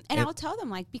 And I'll tell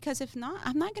them, because if not,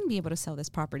 I'm not going to be able to sell this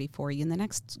property for you in the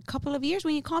next couple of years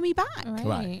when you call me back.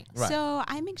 Right. So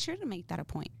I make sure to make that a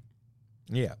point.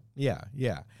 Yeah.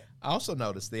 I also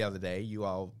noticed the other day,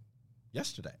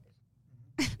 yesterday.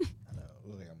 I know.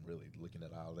 Look, I'm really looking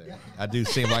at all that. I do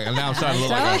seem like now I'm starting to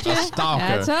look like a stalker.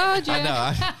 I told you. I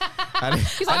know.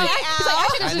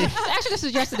 Actually, this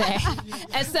was yesterday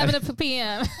at 7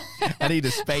 p.m. I need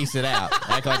to space it out.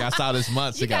 Act like I saw this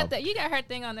months ago. You got her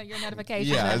thing on your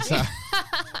notification. Yeah.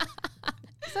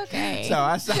 It's okay. So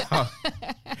I saw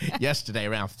yesterday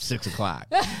around 6 o'clock.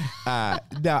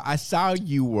 Now I saw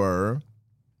you were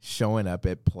showing up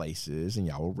at places, and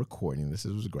y'all were recording this.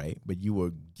 It was great, but you were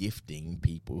gifting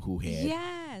people who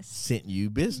had sent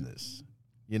you business,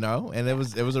 and it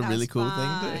was a really cool thing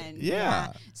to do.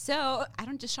 Yeah. So I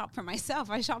don't just shop for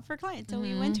myself; I shop for clients. So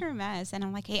we went to Hermes, and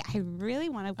I'm like, hey, I really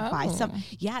want to buy some.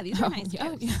 Yeah, these are nice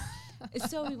gifts.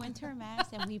 So we went to Hermes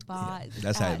and we bought.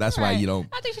 That's why you don't.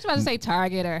 I think she's about to say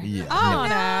Target or. Yeah.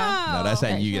 No, that's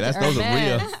how you get. Those are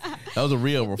real. Those are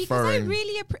real referring. Because I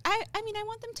really, I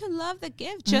want them to love the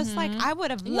gift just like I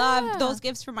would have loved those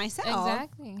gifts for myself.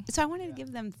 Exactly. So I wanted to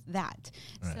give them that.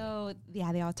 Right. So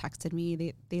they all texted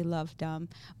me. They loved them,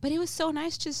 but it was so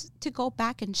nice just to go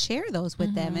back and share those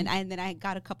with them. And then I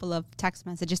got a couple of text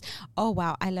messages. Oh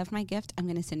wow, I love my gift. I'm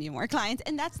gonna send you more clients.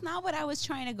 And that's not what I was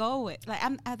trying to go with. Like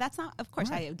that's not. Of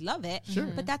course, I would love it. Sure.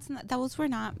 But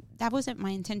that wasn't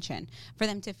my intention for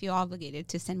them to feel obligated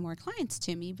to send more clients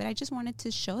to me. But I just wanted to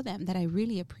show them that I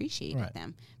really appreciated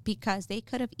them, because they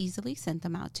could have easily sent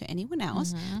them out to anyone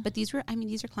else. But these are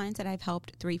clients that I've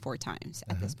helped 3-4 times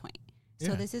at this point.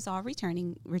 So this is all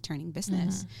returning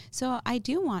business. So I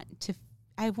do want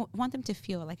them to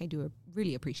feel like I do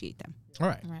really appreciate them.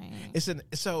 Right.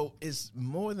 It's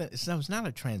more than it's not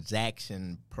a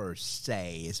transaction per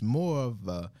se. It's more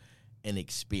of an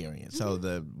experience. So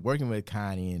the working with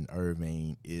Connie and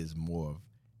Irving is more of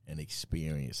an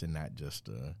experience and not just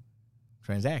a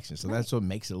transaction. So that's what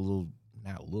makes it a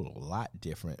lot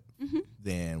different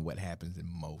than what happens in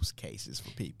most cases for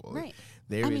people. Right.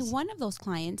 One of those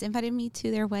clients invited me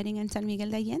to their wedding in San Miguel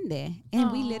de Allende,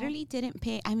 and we literally didn't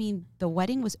pay. The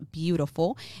wedding was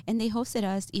beautiful, and they hosted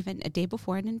us even a day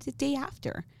before and then the day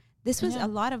after. This was a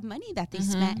lot of money that they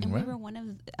spent, and we were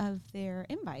one of their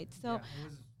invites. So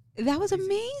that was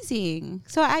amazing.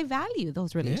 So I value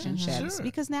those relationships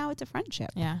because now it's a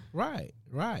friendship. Yeah. Right.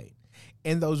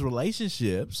 And those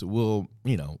relationships will,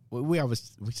 we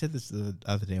said this the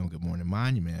other day on Good Morning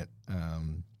Monument.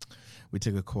 We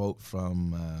took a quote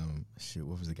from,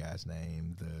 what was the guy's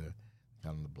name? The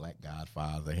Black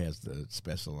Godfather, has the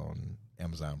special on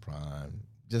Amazon Prime.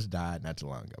 Just died not too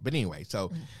long ago. But anyway,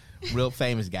 so real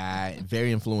famous guy,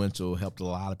 very influential, helps a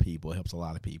lot of people.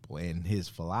 And his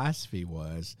philosophy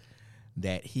was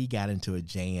that he got into a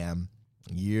jam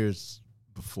years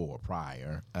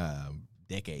prior,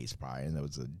 decades prior, and there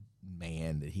was a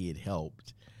man that he had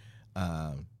helped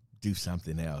do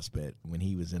something else. But when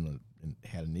he was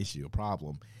had an issue, a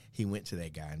problem, he went to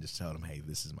that guy and just told him, hey,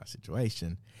 this is my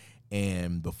situation.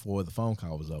 And before the phone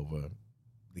call was over,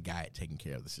 the guy had taken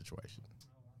care of the situation.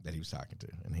 that he was talking to,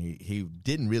 and he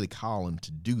didn't really call him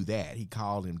to do that. He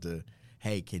called him to,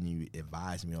 hey, can you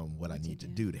advise me on what I need to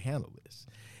do to handle this?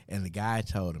 And the guy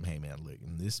told him, hey man, look,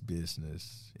 in this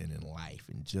business and in life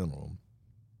in general,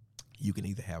 you can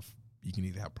either have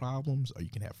problems or you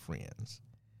can have friends.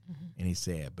 Mm-hmm. And he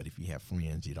said, but if you have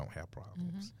friends, you don't have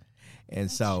problems. Mm-hmm. And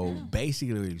that's so true.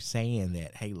 Basically he was saying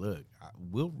that, hey, look,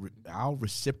 I'll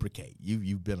reciprocate.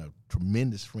 You've been a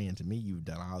tremendous friend to me. You've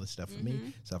done all this stuff for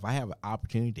me. So if I have an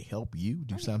opportunity to help you,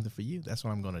 do something for you, that's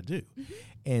what I'm going to do. Mm-hmm.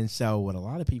 And so what a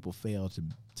lot of people fail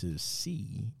to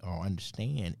see or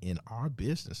understand in our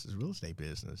business, this real estate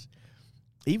business,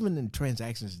 even in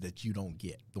transactions that you don't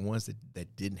get, the ones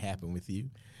that didn't happen with you,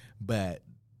 but,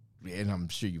 and I'm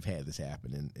sure you've had this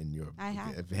happen in your, I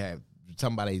have. If you have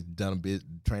somebody's done a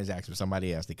transaction with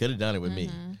somebody else, they could have done it with me.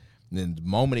 And then the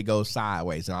moment it goes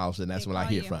sideways, and all of a sudden that's when I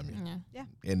hear from you. Yeah.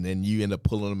 And then you end up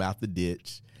pulling them out the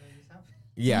ditch.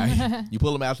 Yeah, you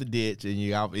pull them out the ditch, and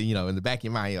in the back of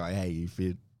your mind, you're like, hey, if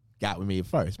it got with me at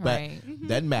first. But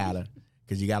doesn't matter,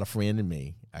 because you got a friend in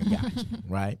me. I got you,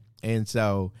 right? And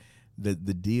so the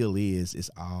deal is, it's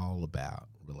all about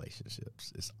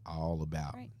relationships. It's all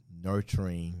about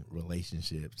nurturing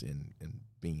relationships and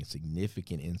being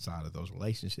significant inside of those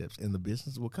relationships, and the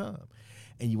business will come.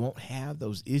 And you won't have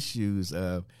those issues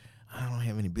of, I don't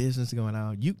have any business going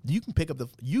on. You can pick up the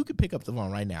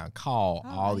phone right now and call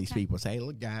all these people and say, hey,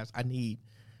 look, guys, I need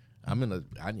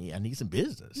some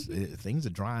business. Things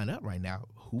are drying up right now.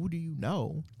 Who do you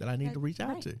know that I need to reach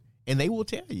out to? And they will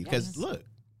tell you, because look,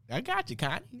 I got you,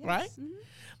 Connie, right? Mm-hmm.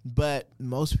 But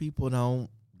most people don't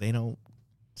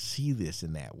see this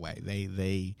in that way.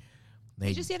 They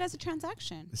just see it as a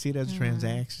transaction. See it as a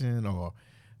transaction, or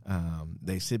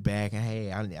they sit back and,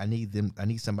 hey, I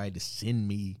need somebody to send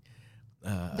me.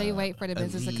 They wait for the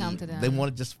business to come to them. They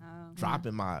want to just drop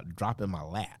in my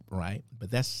lap, right?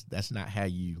 But that's not how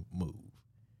you move.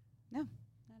 No,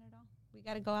 not at all. We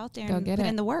got to go out there and put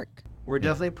in the work. We're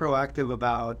definitely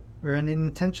proactive we're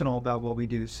intentional about what we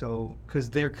do. So, because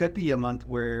there could be a month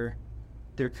where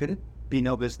there could be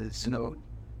no business. So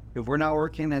if we're not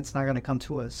working, that's not going to come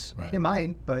to us. Right. It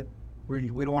might, but we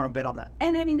don't want to bet on that.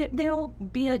 And I mean, there'll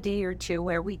be a day or two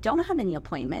where we don't have any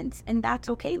appointments, and that's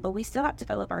okay, but we still have to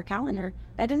fill up our calendar.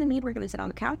 That doesn't mean we're going to sit on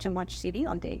the couch and watch TV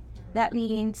all day. That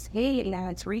means, hey,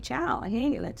 let's reach out.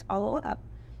 Hey, let's follow up.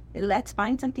 Let's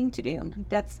find something to do.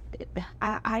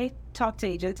 I talk to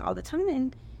agents all the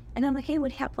time, and I'm like, hey, what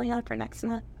do you have planned for next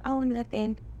month? Oh,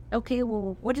 nothing. Okay,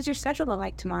 well, what does your schedule look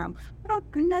like tomorrow? Oh,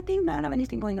 nothing. I don't have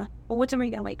anything going on. Well, what time are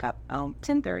you going to wake up?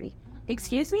 10:30.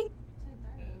 Excuse me?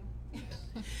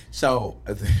 So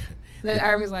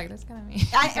Irving's like, that's kind of me.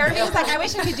 Irving's like, I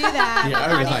wish I could do that.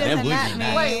 Yeah, Irving's like, that would be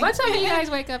nice. Wait, what time do you guys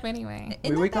wake up anyway?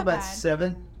 We wake up at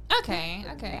 7. Okay.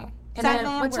 And then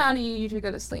what time do you usually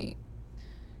go to sleep?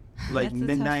 Like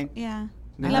midnight. Yeah.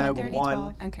 Midnight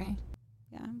 1. Okay.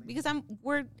 Yeah, because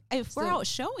we're out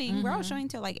showing, we're out showing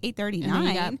till like 8:30, 9. And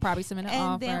you got probably some in the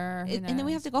offer. And then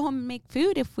we have to go home and make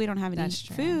food if we don't have any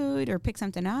food, or pick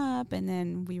something up, and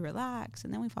then we relax,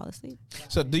 and then we fall asleep.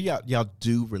 So do y'all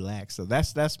do relax? So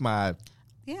that's my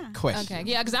question. Okay,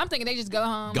 yeah, because I'm thinking they just go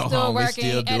home, still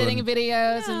working, editing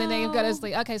videos, and then they go to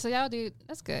sleep. Okay, so y'all do,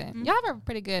 that's good. Mm-hmm. Y'all have a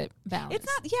pretty good balance. It's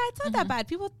not that bad.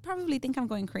 People probably think I'm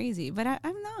going crazy, but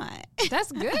I'm not.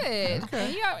 That's good.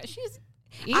 Okay. She's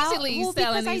easily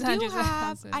selling these hundreds of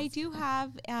houses. I do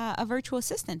have a virtual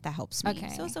assistant that helps me. Okay.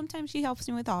 So sometimes she helps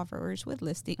me with offers, with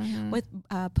listing, with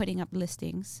putting up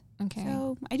listings. Okay.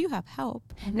 So I do have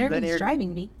help. Nervin's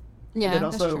driving me. Yeah, and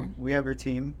also we have our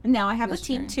team. Now I have a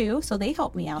team too, so they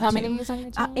help me out. How many is on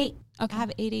your team? 8. Okay. I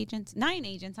have 9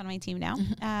 agents on my team now.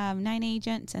 9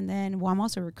 agents, and then I'm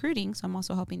also recruiting, so I'm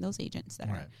also helping those agents that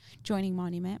are joining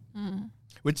Monument.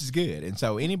 Which is good. And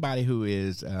so anybody who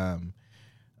is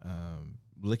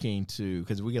looking to,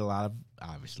 because we get a lot of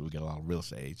real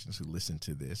estate agents who listen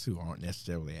to this who aren't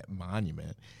necessarily at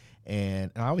Monument,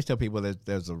 and I always tell people that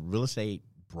there's a real estate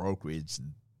brokerage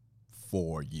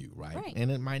for you, right?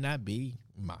 And it might not be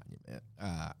Monument.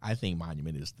 I think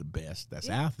Monument is the best that's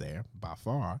out there by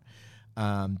far,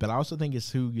 but I also think it's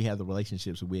who you have the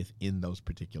relationships with in those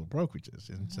particular brokerages.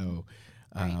 And so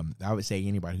I would say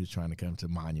anybody who's trying to come to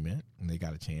Monument and they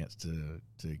got a chance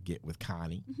to get with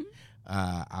Connie,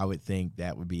 I would think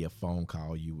that would be a phone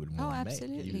call you would want to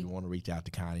make. You would want to reach out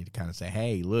to Connie to kind of say,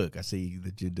 hey, look, I see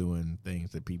that you're doing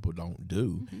things that people don't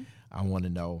do. I want to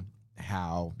know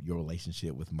how your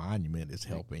relationship with Monument is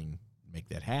helping make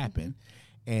that happen,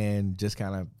 and just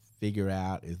kind of figure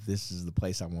out if this is the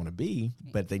place I want to be,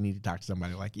 but they need to talk to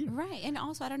somebody like you. Right. And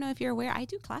also, I don't know if you're aware, I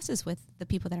do classes with the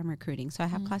people that I'm recruiting. So I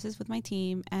have classes with my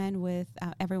team and with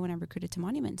everyone I've recruited to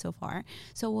Monument so far.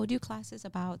 So we'll do classes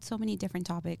about so many different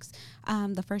topics.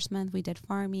 The first month we did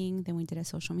farming, then we did a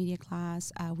social media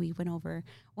class. We went over,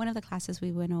 one of the classes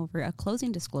we went over a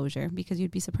closing disclosure, because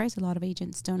you'd be surprised a lot of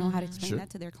agents don't know how to explain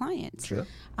that to their clients. Sure.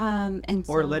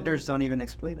 Or lenders don't even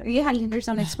explain it. Yeah, lenders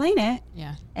don't explain it.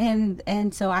 Yeah.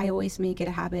 And so I always make it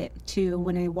a habit to,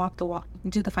 when I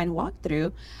do the final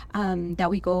walkthrough, that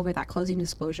we go over that closing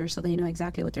disclosure so they know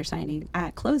exactly what they're signing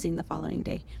at closing the following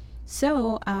day.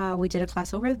 So we did a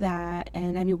class over that,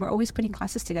 and I mean, we're always putting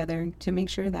classes together to make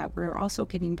sure that we're also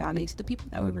giving value to the people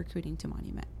that we're recruiting to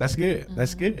Monument. That's good.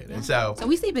 That's good. Yeah. And so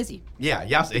we stay busy. Yeah,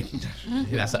 y'all stay.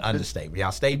 That's an understatement.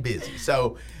 Y'all stay busy.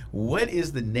 So, what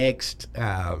is the next?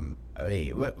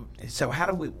 So how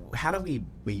do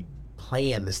we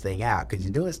plan this thing out? Because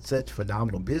you're doing such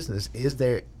phenomenal business. Is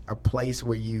there a place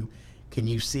where you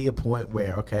see a point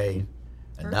where, okay,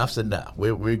 enough's enough.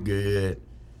 We're good.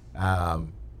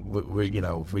 We're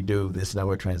if we do this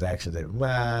number of transactions,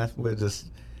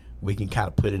 we can kind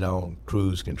of put it on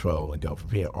cruise control and go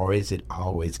from here. Or is it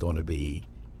always going to be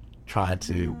trying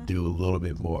to do a little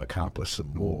bit more, accomplish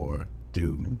some more,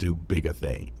 do bigger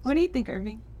things? What do you think,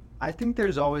 Irving? I think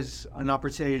there's always an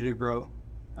opportunity to grow.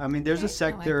 I mean, there's a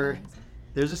sector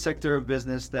of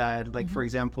business that, like, for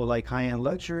example, like high-end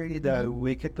luxury that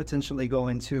we could potentially go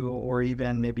into, or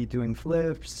even maybe doing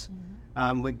flips.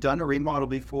 We've done a remodel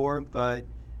before, but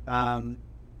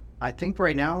I think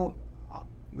right now,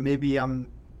 maybe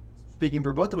I'm speaking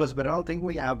for both of us, but I don't think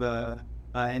we have a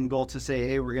end goal to say,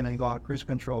 hey, we're going to go on cruise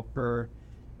control for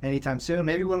anytime soon.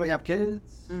 Maybe when we have kids.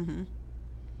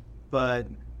 But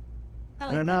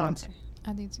I don't know.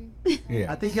 I do too.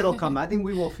 Yeah. I think it'll come. I think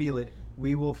we will feel it.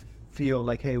 We will feel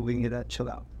like, hey, we can get that chill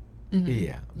out.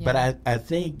 Yeah. But I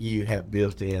think you have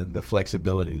built in the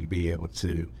flexibility to be able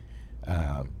to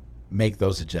make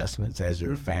those adjustments as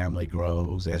your family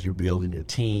grows, as you're building your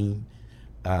team.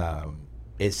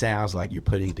 It sounds like you're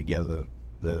putting together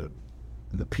the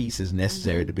pieces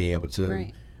necessary to be able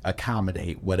to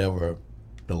accommodate whatever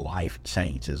the life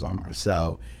changes are.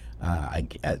 So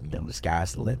the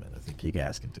sky's the limit. I think you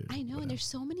guys can do. I know, and there's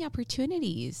so many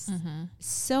opportunities.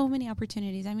 So many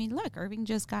opportunities. I mean, look, Irving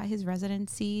just got his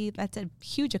residency. That's a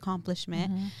huge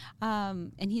accomplishment.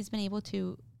 And he's been able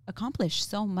to accomplish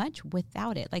so much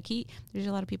without it. Like, there's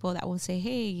a lot of people that will say,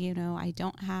 hey, I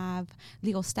don't have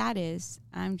legal status,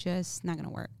 I'm just not going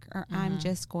to work, or I'm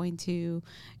just going to,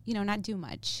 not do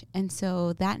much. And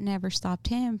so that never stopped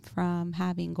him from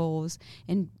having goals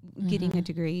and getting a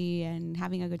degree and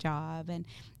having a good job. And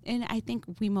I think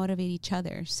we motivate each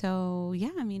other. So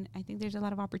yeah, I mean, I think there's a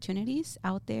lot of opportunities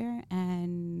out there,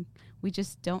 and we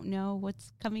just don't know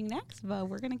what's coming next, but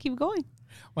we're going to keep going.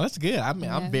 Well, that's good. I mean,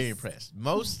 I'm very impressed.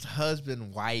 Most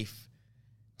husband-wife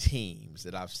teams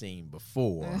that I've seen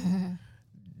before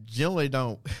generally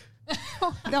don't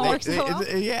work so well.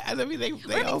 Yeah, I mean, they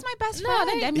Irving's my best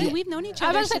friend. I mean, we've known each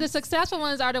other. I was going to say the successful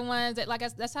ones are the ones that, like,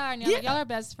 that's how I know. Like, y'all are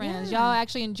best friends. Y'all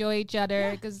actually enjoy each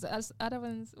other, because us other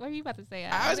ones. What are you about to say?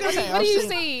 I was going to say. What do you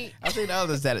see? I've seen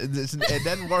others that it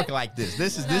doesn't work like this.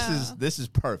 This is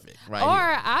perfect, right?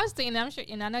 Or here. I've seen, I'm sure,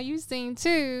 and I know you've seen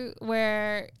too,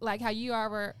 where like how you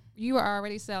are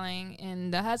already selling,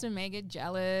 and the husband may get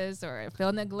jealous or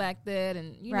feel neglected,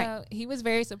 and you know he was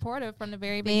very supportive from the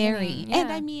very beginning. Yeah.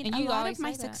 And I mean, a lot of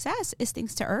my success is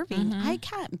thanks to Irving. I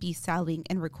can't be selling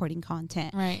and recording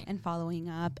content and following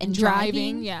up and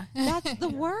driving. Yeah, that's the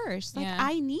worst. Like,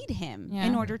 I need him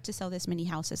in order to sell this many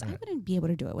houses. I wouldn't be able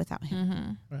to do it without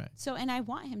him. Right. So, and I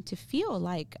want him to feel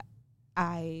like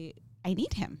I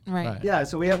need him. Right. Yeah.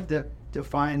 So we have to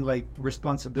define like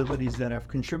responsibilities that have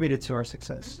contributed to our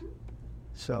success.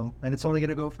 So, and it's only going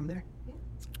to go from there.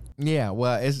 Yeah.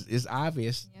 Well, it's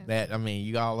obvious that, I mean,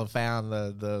 you all have found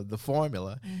the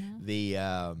formula.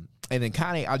 And then,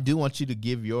 Connie, I do want you to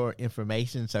give your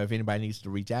information. So if anybody needs to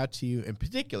reach out to you, in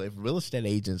particular, if real estate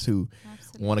agents who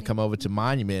want to come over to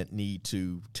Monument need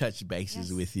to touch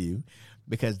bases with you,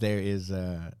 because there is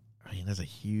there's a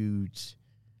huge,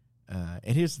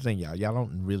 and here's the thing, y'all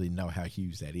don't really know how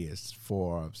huge that is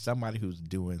for somebody who's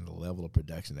doing the level of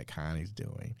production that Connie's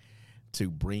doing, to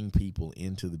bring people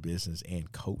into the business and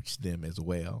coach them as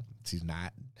well. She's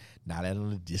not at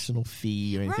an additional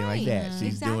fee or anything like that.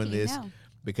 She's doing this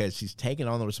because she's taking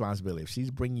on the responsibility. If she's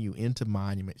bringing you into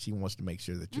Monument, she wants to make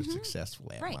sure that you're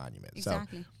successful at Monument.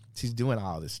 Exactly. So she's doing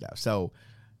all this stuff. So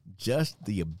just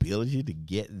the ability to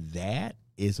get that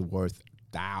is worth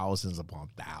thousands upon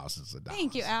thousands of dollars.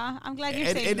 Thank you, Al. I'm glad you're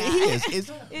And saying that. it is.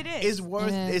 It is. It's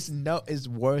worth. It's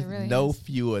worth really no is.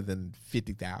 fewer than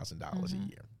 $50,000 a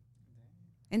year.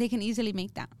 And they can easily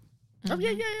make that. Oh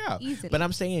yeah. Easily. But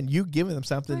I'm saying you giving them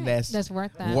something that's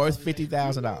worth that. worth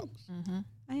 $50,000.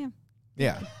 I am.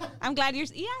 Yeah. I'm glad you're.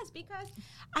 Yes, because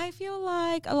I feel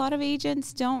like a lot of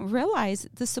agents don't realize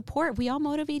the support. We all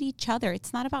motivate each other.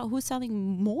 It's not about who's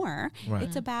selling more. Right.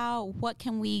 It's about what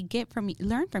can we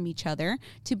learn from each other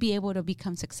to be able to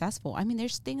become successful. I mean,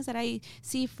 there's things that I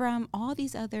see from all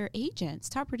these other agents,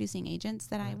 top producing agents,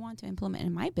 that I want to implement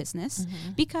in my business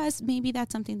because maybe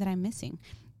that's something that I'm missing.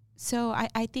 So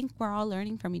I think we're all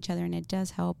learning from each other, and it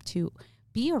does help to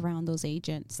be around those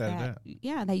agents that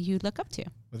you look up to.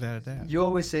 Without a doubt. You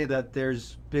always say that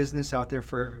there's business out there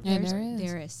for. Yeah,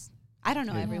 There is. I don't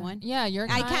know everyone. Yeah, your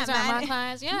clients are my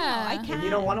clients. Yeah. No, I can't. And you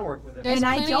don't want to work with it. And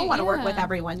I don't want to work with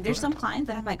everyone. There's some clients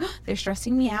that I'm like, they're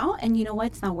stressing me out, and you know what?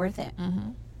 It's not worth it.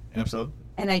 Absolutely.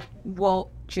 And I will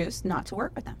choose not to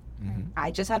work with them. I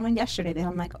just had one yesterday that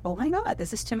I'm like, oh my God,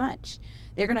 this is too much.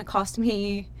 They're going to cost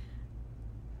me.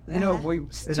 You know, Time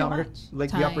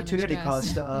the opportunity and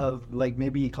cost stress. of like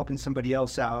maybe helping somebody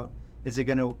else out. Is it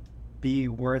going to be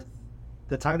worth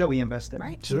the time that we invested?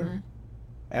 Right. Sure.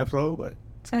 Absolutely.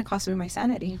 It's going to cost me my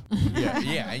sanity.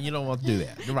 Yeah, and you don't want to do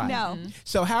that. Right. No.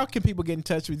 So how can people get in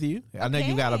touch with you? I know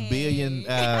you got a billion.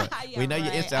 We know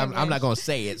your Instagram. I'm not going to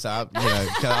say it, so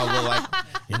because I will like,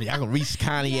 y'all going to reach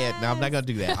Connie yet. No, I'm not going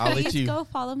to do that. I'll let Please you. go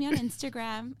follow me on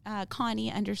Instagram,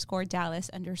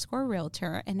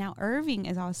 Connie_Dallas_realtor. And now Irving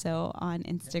is also on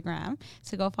Instagram.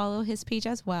 So go follow his page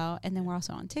as well. And then we're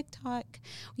also on TikTok.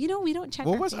 You know, we don't check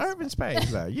Well, our what's Facebook. Irvin's page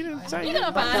though? You didn't say. You're going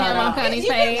to find him on Connie's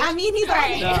page. I mean, he's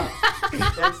right.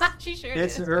 She sure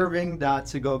It's is.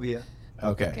 Irving.Segovia.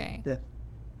 Okay. Okay. Yeah.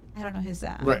 I don't know his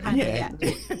Right. handle Yeah.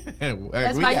 yet.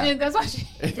 That's why I didn't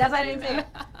say it.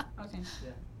 Okay.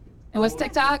 And what's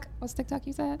TikTok? What's TikTok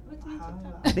you said?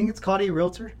 I think it's Connie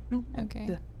Realtor. Okay.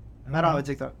 Yeah. I don't have a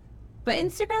TikTok. But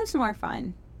Instagram's more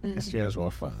fun. It's just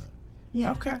more fun.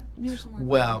 Yeah. Okay. There's more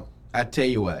Well, I tell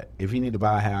you what. If you need to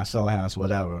buy a house, sell a house,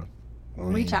 whatever,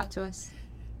 reach out to us.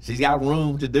 She's got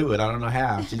room to do it. I don't know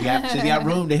how. She's got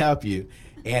room to help you.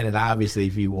 And then obviously,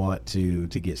 if you want to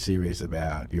get serious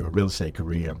about your real estate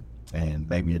career, and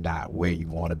maybe you're not where you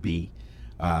want to be,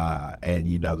 and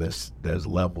you know there's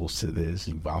levels to this.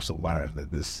 You've also learned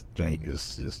that this thing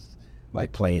is just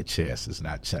like playing chess. It's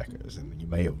not checkers. And you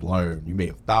may have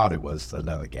thought it was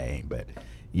another game, but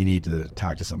you need to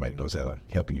talk to somebody who knows how to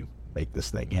help you make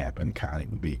this thing happen. Connie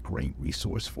would be a great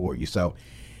resource for you. So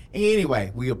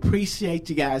anyway, we appreciate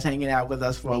you guys hanging out with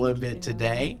us for a little bit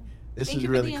today. This Thank is you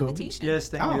for really the cool. invitation. Yes,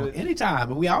 thank you. Anytime.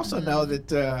 But we also know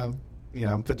that,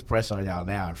 I'm put the pressure on y'all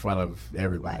now in front of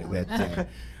everybody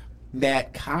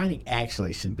that Connie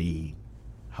actually should be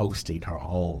hosting her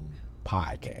own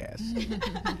podcast.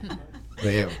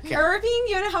 Irving,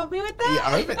 you want to help me with that?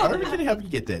 Yeah, Irving can help you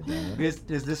get that done. Is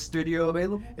this studio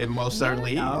available? It most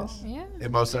certainly is. Yeah.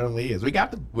 It most certainly is. We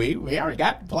already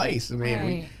got the place. I mean,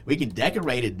 Right. we can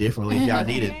decorate it differently if y'all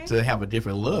need it to have a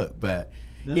different look. But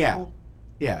Cool.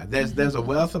 there's a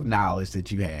wealth of knowledge that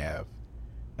you have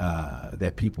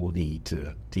that people need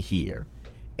to hear,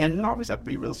 and it always have to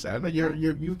be real estate. I know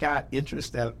you've got interests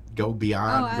that go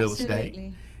beyond real estate,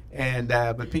 absolutely. and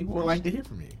but people would like to hear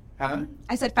from you. Huh?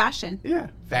 I said fashion. Yeah,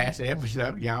 fashion.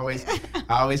 You always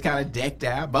kind of decked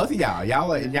out. Both of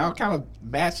y'all kind of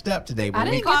matched up today. I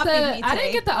didn't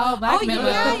get the all black memo.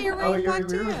 Yeah, you're right back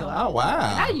too. Oh wow!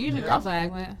 I usually go black,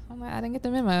 but I'm like, I didn't get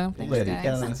the memo. Thanks, Lady,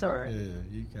 guys. That's all right. Yeah,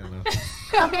 you kind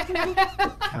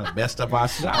of messed up our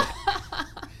shot.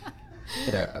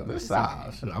 Yeah,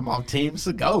 I'm on Team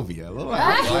Segovia.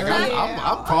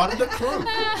 I'm part of the crew.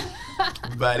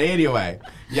 But anyway,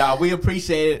 y'all, we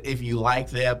appreciate it. If you like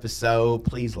the episode,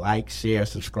 please like, share,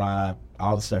 subscribe,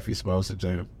 all the stuff you're supposed to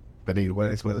do. But anyway, what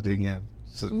are you supposed to do again?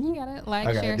 You got it. Like,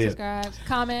 Okay, share, did. subscribe,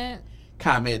 comment.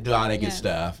 Comment, do all that good Yeah.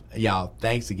 stuff. Y'all,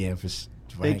 thanks again for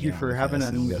Thank you hanging out for with having us,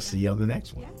 and us. we'll see you on the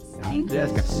next one. Thank you.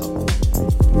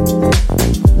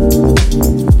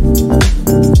 Yes.